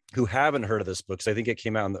who haven't heard of this book, because I think it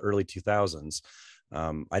came out in the early 2000s.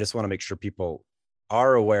 I just want to make sure people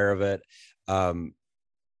are aware of it, and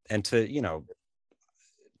to, you know,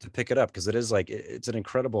 to pick it up, because it is like, it's an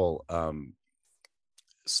incredible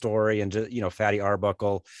story. And just, you know, Fatty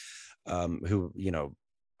Arbuckle, who, you know,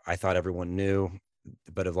 I thought everyone knew,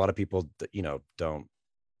 but a lot of people, you know, don't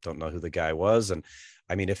know who the guy was. And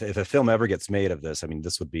I mean, if a film ever gets made of this, I mean,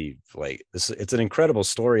 this would be like this. It's an incredible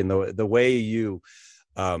story, and the way you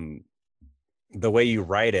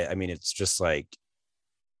write it, I mean, it's just like,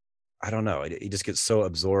 I don't know, he just gets so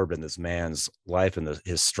absorbed in this man's life and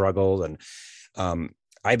his struggle. And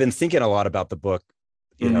I've been thinking a lot about the book,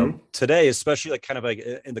 you know, today, especially like kind of like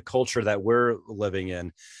in the culture that we're living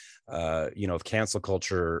in, you know, with cancel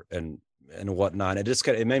culture and whatnot. It just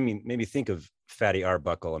it made me think of Fatty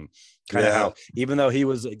Arbuckle, and kind of how, even though he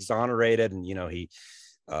was exonerated, and, you know, he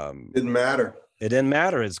didn't matter. It didn't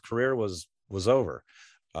matter. His career was over.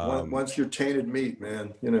 Once you're tainted meat,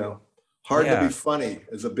 man, you know, hard to be funny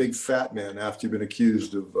as a big fat man after you've been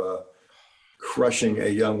accused of crushing a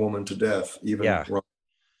young woman to death, even wrong.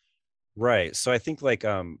 Right. So I think, like,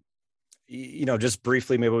 you know, just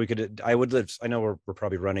briefly, maybe we could, I know we're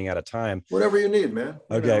probably running out of time. Whatever you need, man.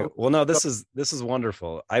 Okay. Well, no, this is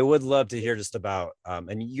wonderful. I would love to hear just about,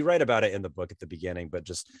 and you write about it in the book at the beginning, but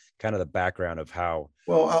just kind of the background of how.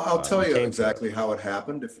 Well, I'll tell you exactly how it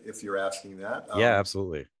happened, if you're asking that. Yeah,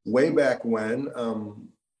 absolutely. Way back when,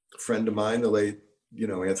 a friend of mine, the late, you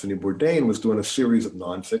know, Anthony Bourdain, was doing a series of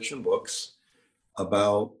nonfiction books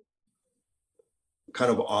about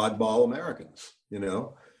kind of oddball Americans, you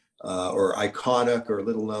know, or iconic or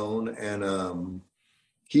little known. And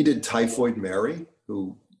he did Typhoid Mary,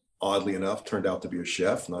 who oddly enough turned out to be a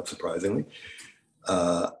chef, not surprisingly.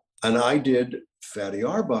 And I did Fatty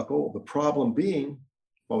Arbuckle. The problem being,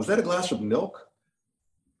 well, was that a glass of milk?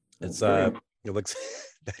 It looks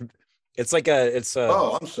It's like it's a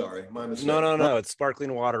Oh, I'm sorry, my mistake. no. It's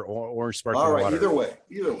sparkling water, orange All sparkling right, water. either way,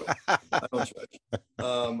 I don't judge.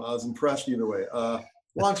 I was impressed either way.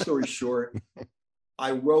 Long story short,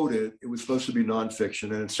 I wrote it. It was supposed to be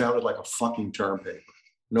nonfiction, and it sounded like a fucking term paper.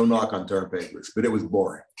 No knock on term papers, but it was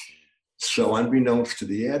boring. So, unbeknownst to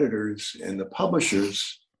the editors and the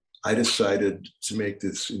publishers, I decided to make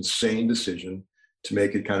this insane decision to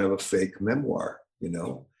make it kind of a fake memoir,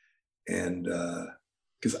 and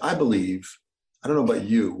because I believe, I don't know about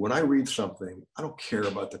you, when I read something, I don't care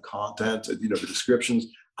about the content, the descriptions.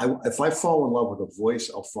 If I fall in love with a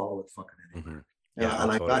voice, I'll follow it fucking anywhere. Mm-hmm. Yeah,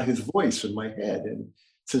 And I got his voice in my head. And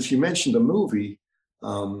since you mentioned the movie,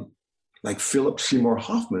 like Philip Seymour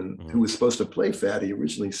Hoffman, who was supposed to play Fatty,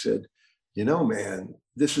 originally said, man,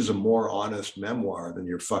 this is a more honest memoir than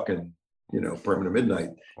your fucking, Permanent Midnight,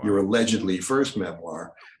 your allegedly first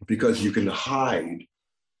memoir, because you can hide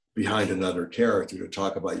behind another character to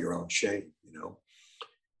talk about your own shame,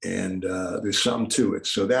 and there's something to it.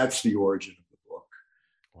 So that's the origin of the book.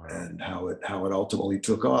 Wow. And how it ultimately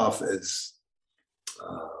took off as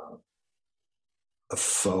a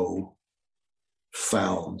faux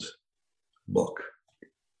found book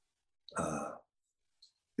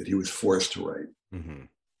that he was forced to write. Mm-hmm.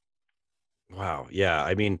 Wow. Yeah.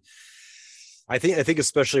 I mean, I think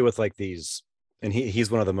especially with like these, and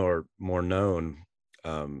he's one of the more known,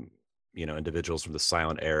 individuals from the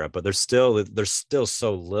silent era, but there's still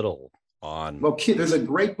so little on. Well, there's a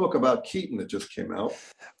great book about Keaton that just came out.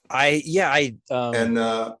 I've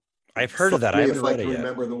heard of that. I haven't read it yet.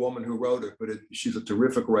 Remember the woman who wrote it, but she's a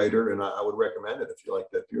terrific writer, and I would recommend it if you like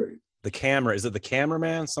that period. Is it The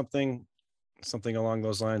Cameraman? Something along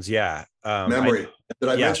those lines. Yeah. Memory. Did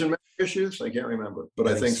I mention memory issues? I can't remember, but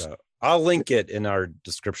I think so. I'll link it in our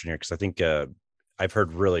description here because I think I've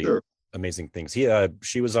heard really amazing things.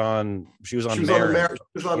 She was on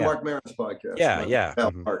Mark Maron's podcast. Yeah.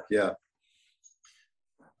 Mark, yeah.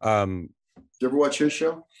 Did you ever watch his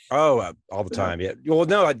show? Oh, all the time. Yeah. Well,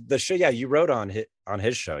 no, the show. Yeah, you wrote on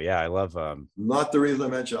his show. Yeah, I love. Not the reason I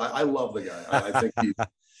mentioned. I love the guy.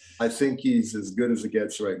 I think he's as good as it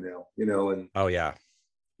gets right now. And oh yeah,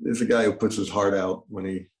 there's a guy who puts his heart out when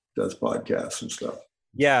he does podcasts and stuff.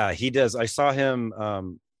 Yeah, he does. I saw him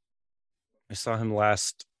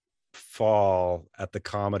last fall at the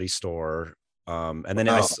Comedy Store. And then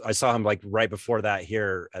I saw him like right before that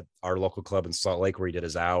here at our local club in Salt Lake where he did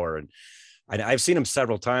his hour. And I've seen him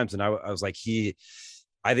several times. And I was like,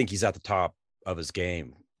 I think he's at the top of his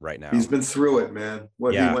game right now. He's been through it, man.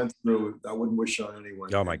 What he went through, I wouldn't wish on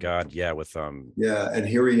anyone. Oh my God. Yeah. With yeah. And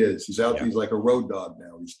here he is. He's out. Yeah. He's like a road dog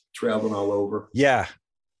now. He's traveling all over. Yeah.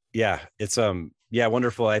 Yeah. It's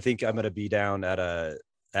wonderful. I think I'm going to be down at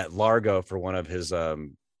Largo for one of his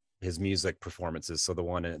music performances. So the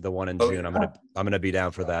one in June, I'm going to be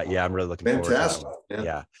down for that. Yeah. I'm really looking forward to that.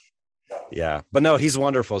 Yeah. Yeah. But no, he's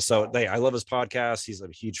wonderful. So I love his podcast. He's a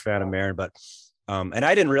huge fan of Maron, but and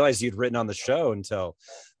I didn't realize you'd written on the show until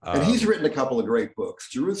and he's written a couple of great books.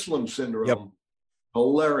 Jerusalem Syndrome. Yep.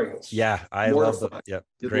 Hilarious. Yeah. I love them. Yep.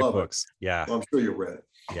 Great books. It. Yeah. Well, I'm sure you read it.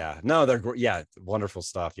 Yeah. No, they're wonderful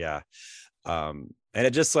stuff. Yeah. And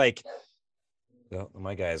it just like, well,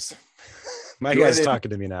 my guys talking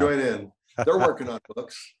to me now. Join in. They're working on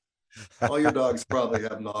books. All your dogs probably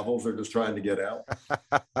have novels. They're just trying to get out.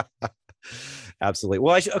 Absolutely.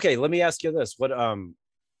 Well, let me ask you this. What, I'm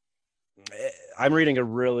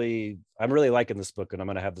really liking this book, and I'm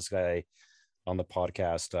going to have this guy on the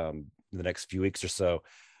podcast in the next few weeks or so.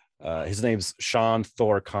 His name's Sean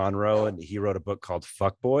Thor Conroe, and he wrote a book called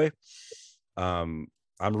Fuckboy. I'm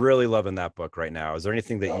really loving that book right now. Is there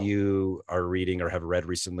anything that you are reading or have read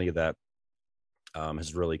recently that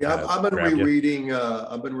has really I've been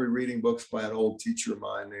rereading books by an old teacher of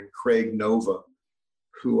mine named Craig Nova,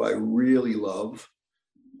 who I really love.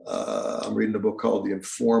 I'm reading a book called The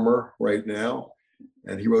Informer right now,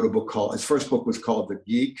 and he wrote a book his first book was called The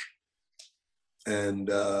Geek,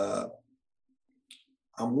 and I'm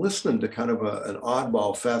listening to kind of an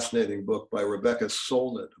oddball, fascinating book by Rebecca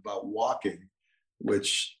Solnit about walking,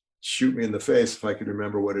 which shoot me in the face if I could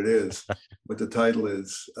remember what it is, what the title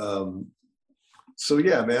is. So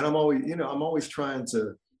yeah, man, I'm always trying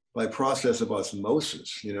to, by process of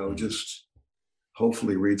osmosis, just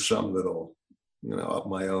hopefully read something that'll, up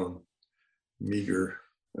my own meager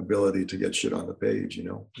ability to get shit on the page,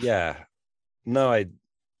 Yeah. No, I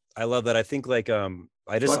love that. I think like,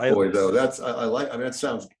 Fuckboy, though, I like, that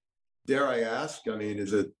sounds, dare I ask? I mean,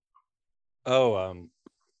 is it? Oh,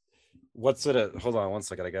 what's it? Hold on one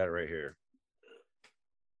second. I got it right here.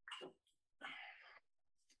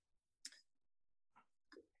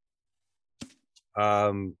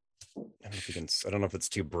 I don't know if it's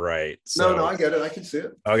too bright. No, I get it. I can see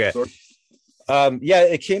it. Okay. Sorry. Yeah,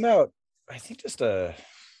 it came out, I think just a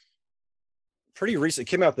pretty recent,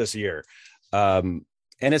 it came out this year. And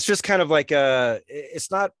it's just kind of like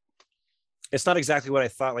it's not exactly what I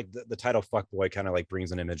thought. Like the title Fuckboy kind of like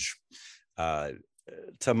brings an image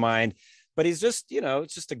to mind, but he's just,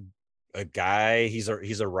 it's just a guy. He's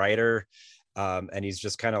a writer, and he's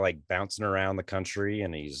just kind of like bouncing around the country,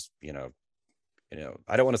 and he's, I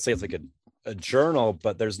don't want to say it's like a journal,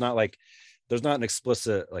 but there's not an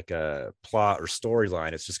explicit like a plot or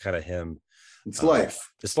storyline. It's just kind of him. It's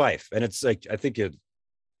life. It's life. And it's like, I think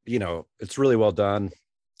it's really well done.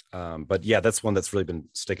 But yeah, that's one that's really been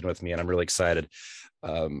sticking with me, and I'm really excited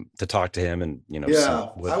to talk to him. And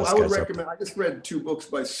I would recommend. I just read 2 books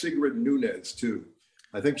by Sigrid Nunez too.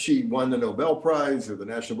 I think she won the Nobel Prize or the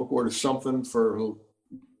National Book Award or something for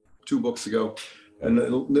 2 books ago, and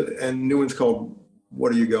new one's called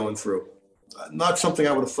 "What Are You Going Through?" Not something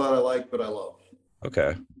I would have thought I liked, but I love.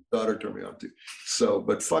 Okay. Daughter turned me on to. So,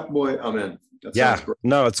 but Fuckboy, I'm in. That sounds great.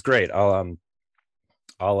 No, it's great. I'll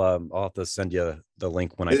have to send you the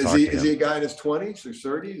link when I talk to him. Is he a guy in his 20s or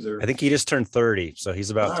 30s? Or? I think he just turned 30, so he's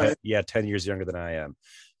about 10 years younger than I am.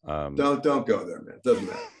 Don't go there, man. Doesn't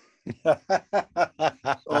matter.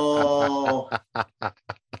 Oh,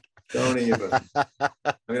 don't even.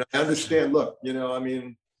 I mean, I understand. Look,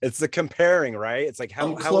 it's the comparing, right? It's like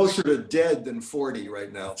I'm closer to dead than 40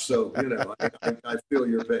 right now, so I feel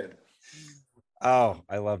your pain. Oh,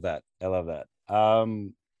 I love that.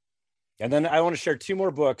 And then I want to share 2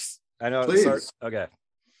 more books. I know. Please. Okay.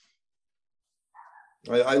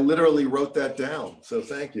 I literally wrote that down, so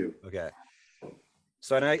thank you. Okay.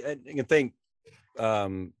 So, and I can thank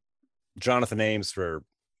Jonathan Ames for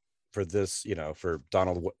this, for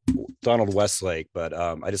Donald Westlake, but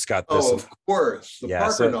I just got this. Oh, of course. The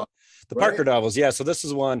Parker novels. The Parker novels. Yeah. So this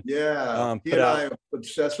is one. Yeah. He and I are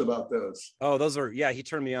obsessed about those. Oh, those are, he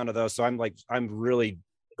turned me on to those. So I'm really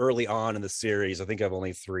early on in the series. I think I've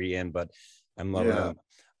only 3 in, but I'm loving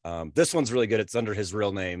them. This one's really good. It's under his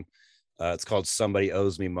real name. It's called Somebody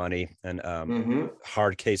Owes Me Money, and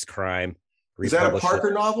Hard Case Crime. Is that a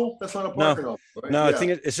Parker novel? That's not a Parker novel, right? No, I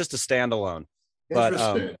think it's just a standalone. But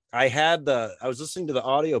I was listening to the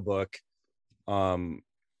audiobook. It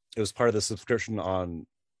was part of the subscription on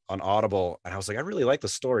Audible, and I was like, I really like the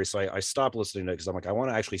story, so I stopped listening to it because I'm like, I want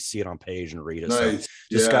to actually see it on page and read it. Nice. So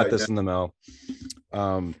just got this in the mail.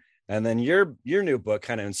 And then your new book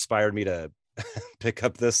kind of inspired me to pick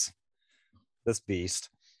up this beast.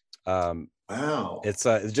 Wow.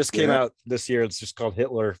 It just came out this year. It's just called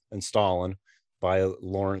Hitler and Stalin by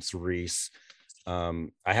Lawrence Rees. I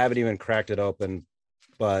haven't even cracked it open,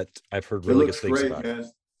 but I've heard really good things about it.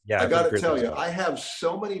 Yeah, I got to tell you, I have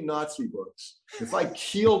so many Nazi books. If I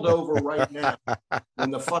keeled over right now, when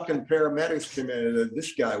the fucking paramedics came in,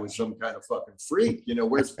 this guy was some kind of fucking freak.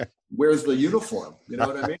 Where's the uniform? You know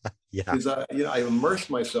what I mean? Yeah. Because I immersed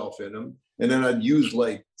myself in them, and then I'd use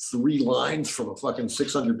like 3 lines from a fucking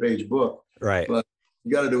 600-page book. Right. But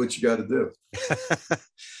you got to do what you got to do.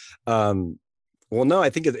 Well, no, I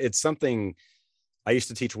think it's something. I used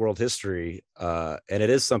to teach world history, and it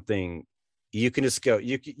is something. You can just go.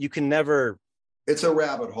 You can never. It's a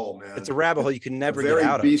rabbit hole, man. It's a rabbit hole you can never get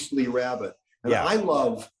out of. Very beastly rabbit. And I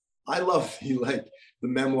love the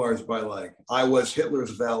memoirs by I was Hitler's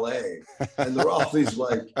valet, and there are all these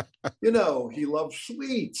he loved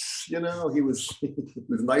sweets. He was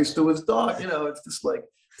nice to his dog. It's just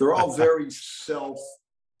they're all very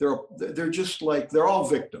They're just they're all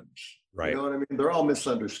victims. Right. You know what I mean? They're all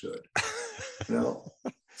misunderstood.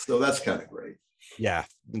 So that's kind of great. Yeah,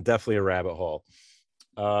 definitely a rabbit hole.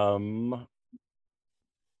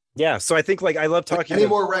 Yeah, so I think I love talking. Any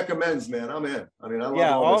more recommends, man? I'm in. I mean, I love.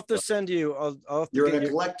 Yeah, I'll have to send you. I'll You're an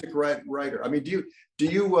eclectic writer. I mean, do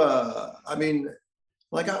you? I mean,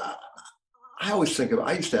 I always think of.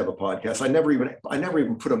 I used to have a podcast. I never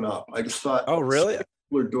even put them up. I just thought. Oh, really?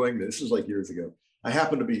 We're doing this. This is years ago. I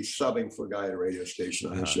happened to be subbing for a guy at a radio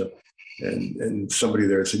station on the show, and somebody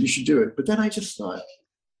there said you should do it. But then I just thought.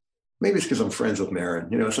 Maybe it's because I'm friends with Marin.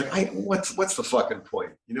 It's what's the fucking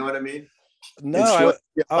point? You know what I mean? No,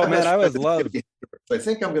 I would love. I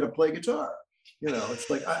think I'm going to play guitar. It's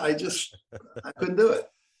I couldn't do it.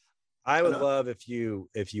 I would love if you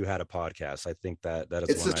had a podcast. I think that is.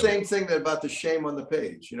 It's the same thing about the shame on the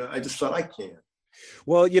page. I just thought I can't.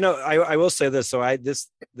 Well, I will say this. So this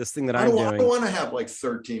thing that I'm I doing, don't want to have like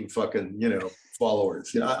 13 fucking,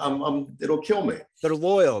 followers. It'll kill me. they're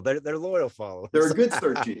loyal. They're loyal followers. They're a good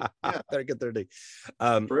 13. Yeah. They're a good 13.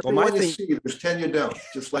 For Well, my everyone you thing, see, there's 10 you don't,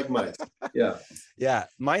 just like mice. Yeah. yeah,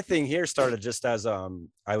 my thing here started just as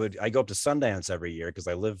I go up to Sundance every year because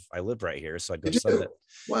I live right here, so I go to Sundance.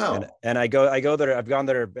 Wow. And I go there. I've gone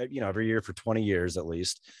there, every year for 20 years at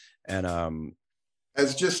least. And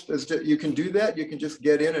As you can do that, you can just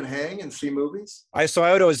get in and hang and see movies. I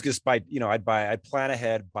would always just buy, I'd plan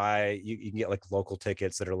ahead, you can get like local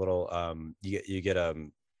tickets that are a little you get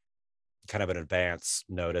kind of an advance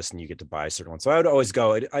notice, and you get to buy certain ones. So I would always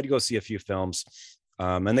go. I'd go see a few films,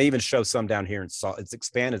 and they even show some down here in Salt. It's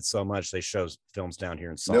expanded so much. They show films down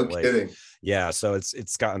here in Salt Lake. No kidding. Yeah, so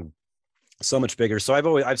it's gotten so much bigger. So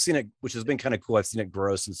I've seen it, which has been kind of cool. I've seen it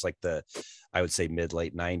grow since like I would say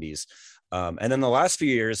late 90s, and then the last few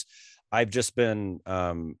years, I've just been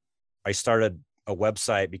I started a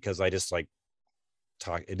website because I just like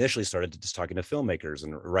initially started just talking to filmmakers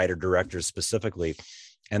and writer directors specifically.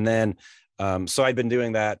 And then, so I'd been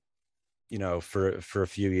doing that, for a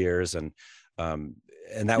few years, and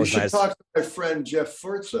that was nice. You should talk to my friend Jeff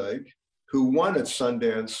Forsythe, who won at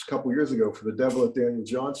Sundance a couple years ago for The Devil at Daniel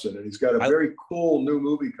Johnson, and he's got a very cool new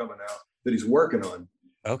movie coming out that he's working on.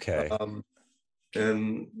 Okay.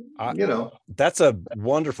 And that's a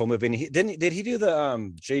wonderful movie. And did he do the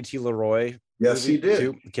JT Leroy? Yes, he did.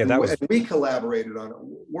 Too? Okay, and we collaborated on it.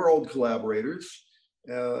 We're old collaborators.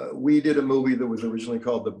 We did a movie that was originally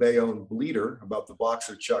called The Bayonne Bleeder about the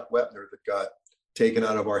boxer Chuck Wepner that got taken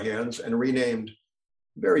out of our hands and renamed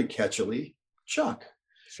very catchily Chuck.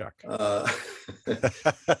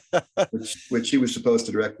 Which he was supposed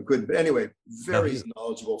to direct but couldn't. But anyway, very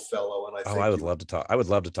knowledgeable fellow, and I would love to talk. I would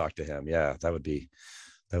love to talk to him. Yeah, that would be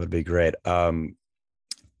great.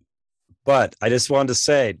 But I just wanted to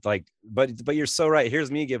say, like, but you're so right.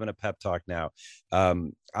 Here's me giving a pep talk now.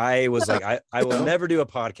 I was like, I will never do a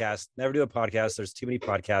podcast. There's too many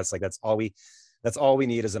podcasts. Like that's all we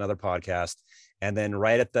need is another podcast. And then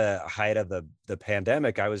right at the height of the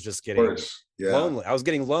pandemic, I was just getting lonely. I was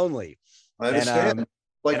getting lonely. I understand.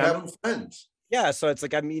 And, having friends. Yeah. So it's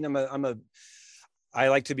like, I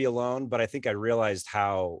like to be alone, but I think I realized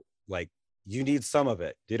how like you need some of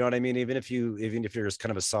it. Do you know what I mean? Even if you're just kind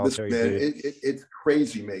of a solitary dude. It's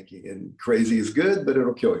crazy making, and crazy is good, but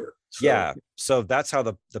it'll kill you. So, yeah. So that's how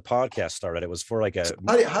the podcast started. It was for like So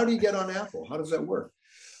how do you get on Apple? How does that work?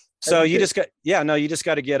 So you just got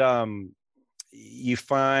to get you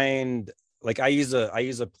find, like, I use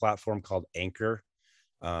a platform called Anchor,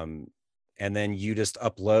 and then you just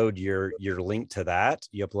upload your link to that.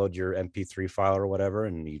 You upload your MP3 file or whatever,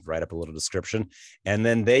 and you write up a little description, and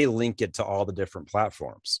then they link it to all the different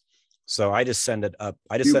platforms. So I just send it up.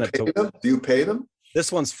 Do you pay them? This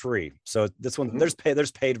one's free. So this one, there's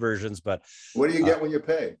paid versions, but what do you get when you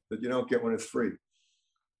pay that you don't get when it's free?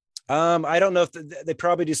 I don't know if they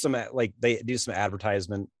probably do some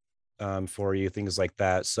advertisement for you, things like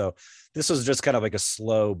that. So this was just kind of like a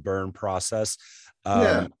slow burn process.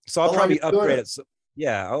 So I'll probably upgrade it.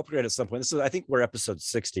 I'll upgrade at some point. I think we're episode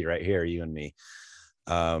 60 right here, you and me.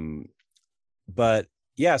 But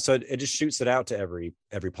yeah, so it just shoots it out to every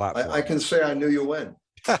platform. I can say I knew you when.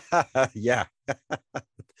 Yeah.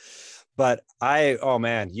 But oh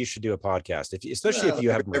man, you should do a podcast especially if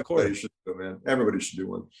you haven't recorded. Everybody should do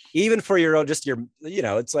one. Even for your own,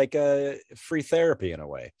 it's like a free therapy in a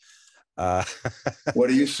way. What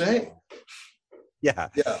do you say? Yeah.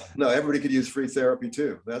 No, everybody could use free therapy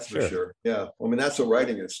too. That's for sure. Yeah. I mean, that's what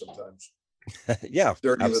writing is sometimes. Yeah.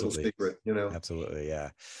 Dirty absolutely. Little secret, Absolutely.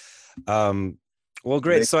 Yeah. Well,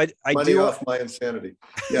 great. So I money do off my insanity.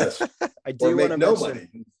 Yes. I do want to money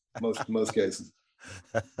in most cases.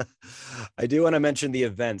 I do want to mention the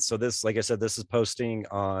event. So this, like I said, this is posting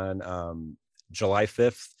on July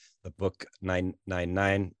 5th. The book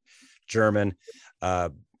 999 German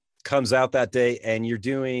comes out that day, and you're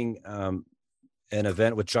doing an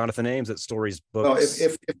event with Jonathan Ames at Stories Books. No,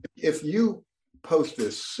 if you post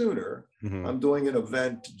this sooner, I'm doing an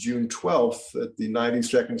event June 12th at the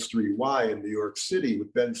 92nd Street Y in New York City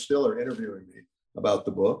with Ben Stiller interviewing me about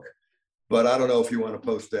the book. But I don't know if you want to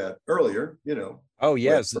post that earlier, Oh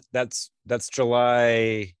yes, that's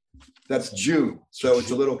July. That's June, so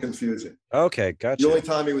it's a little confusing. Okay, gotcha. The only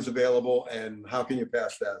time he was available, and how can you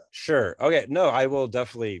pass that? Sure. Okay. No, I will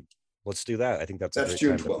definitely. Let's do that. I think that's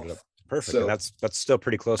June 12th. Perfect. So, and that's still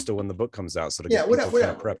pretty close to when the book comes out. So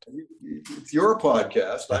whatever. Prepped. It's your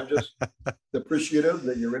podcast. I'm just appreciative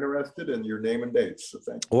that you're interested in your name and dates. So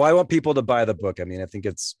thank you. Well, I want people to buy the book. I mean, I think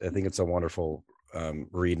it's a wonderful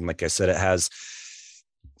read, and like I said,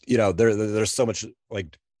 you know, there's so much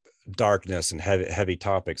like darkness and heavy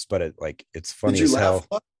topics, but it's funny Did you as laugh?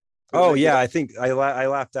 hell. Oh yeah, I think I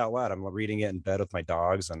laughed out loud. I'm reading it in bed with my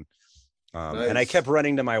dogs, and I kept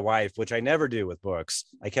running to my wife, which I never do with books.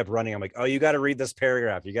 I kept running. I'm like, oh, you got to read this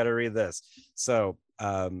paragraph. You got to read this. So,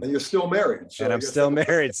 and you're still married. So and I'm still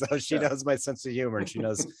married. So she knows my sense of humor, and she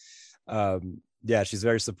knows, yeah, she's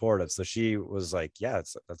very supportive. So she was like, yeah,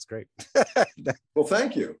 that's great. Well,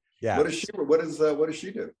 thank you. Yeah. What does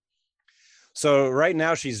she do? So right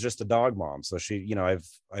now she's just a dog mom. So she, you know,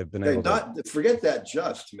 I've been able to forget that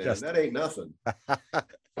man. That ain't nothing.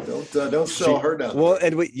 Don't sell her down. Well,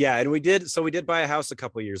 there. And we did buy a house a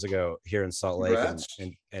couple of years ago here in Salt Lake,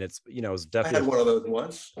 and it's, you know, it was definitely I had one of those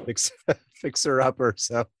once. Fixer upper.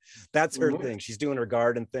 So that's her thing. She's doing her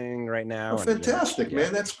garden thing right now. Oh, fantastic,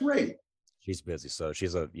 man. That's great. She's busy. So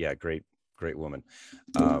she's a great woman.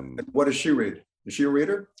 What does she read? Is she a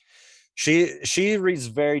reader? She reads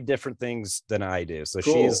very different things than I do. So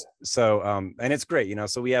cool. And it's great, you know.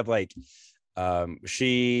 So we have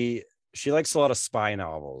she likes a lot of spy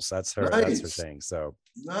novels. That's her thing. So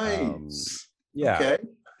nice. Yeah. Okay.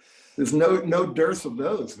 There's no dearth of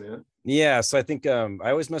those, man. Yeah. So I think I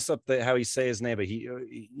always mess up how you say his name, but he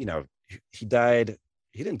died.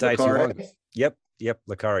 He didn't die too long ago. Yep.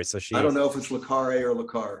 Le Carre. So I don't know if it's Le Carre or Le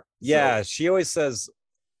Carre. Yeah, she always says.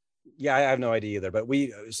 Yeah, I have no idea either, but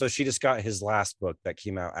so she just got his last book that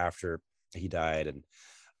came out after he died, and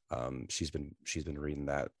she's been reading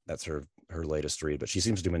that. That's her latest read, but she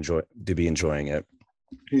seems to be enjoying it.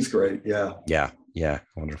 He's great. Yeah,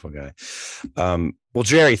 wonderful guy. Well,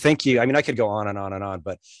 Jerry, thank you. I mean, I could go on and on and on,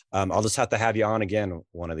 but I'll just have to have you on again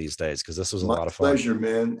one of these days, because this was a lot of fun. Pleasure,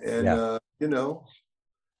 man. And you know,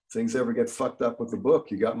 things ever get fucked up with the book,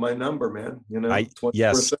 you got my number, man. You know,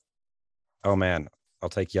 yes. Oh man, I'll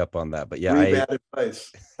take you up on that. But yeah, free bad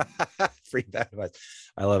advice. Free bad advice.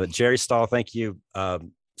 I love it. Jerry Stahl, thank you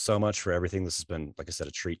so much for everything. This has been, like I said,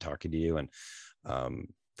 a treat talking to you. And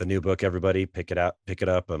the new book, everybody, pick it up.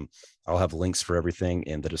 I'll have links for everything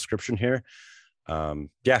in the description here.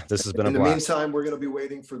 Yeah, this has been a blast. In the meantime, we're going to be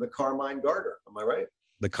waiting for the Carmine Garter. Am I right?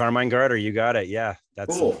 The Carmine Garter, you got it. Yeah,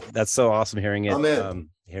 that's cool. That's so awesome hearing it.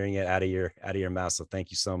 Hearing it out of your mouth. So thank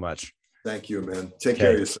you so much. Thank you, man. Take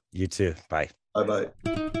care of yourself. You too. Bye.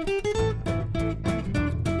 Bye-bye.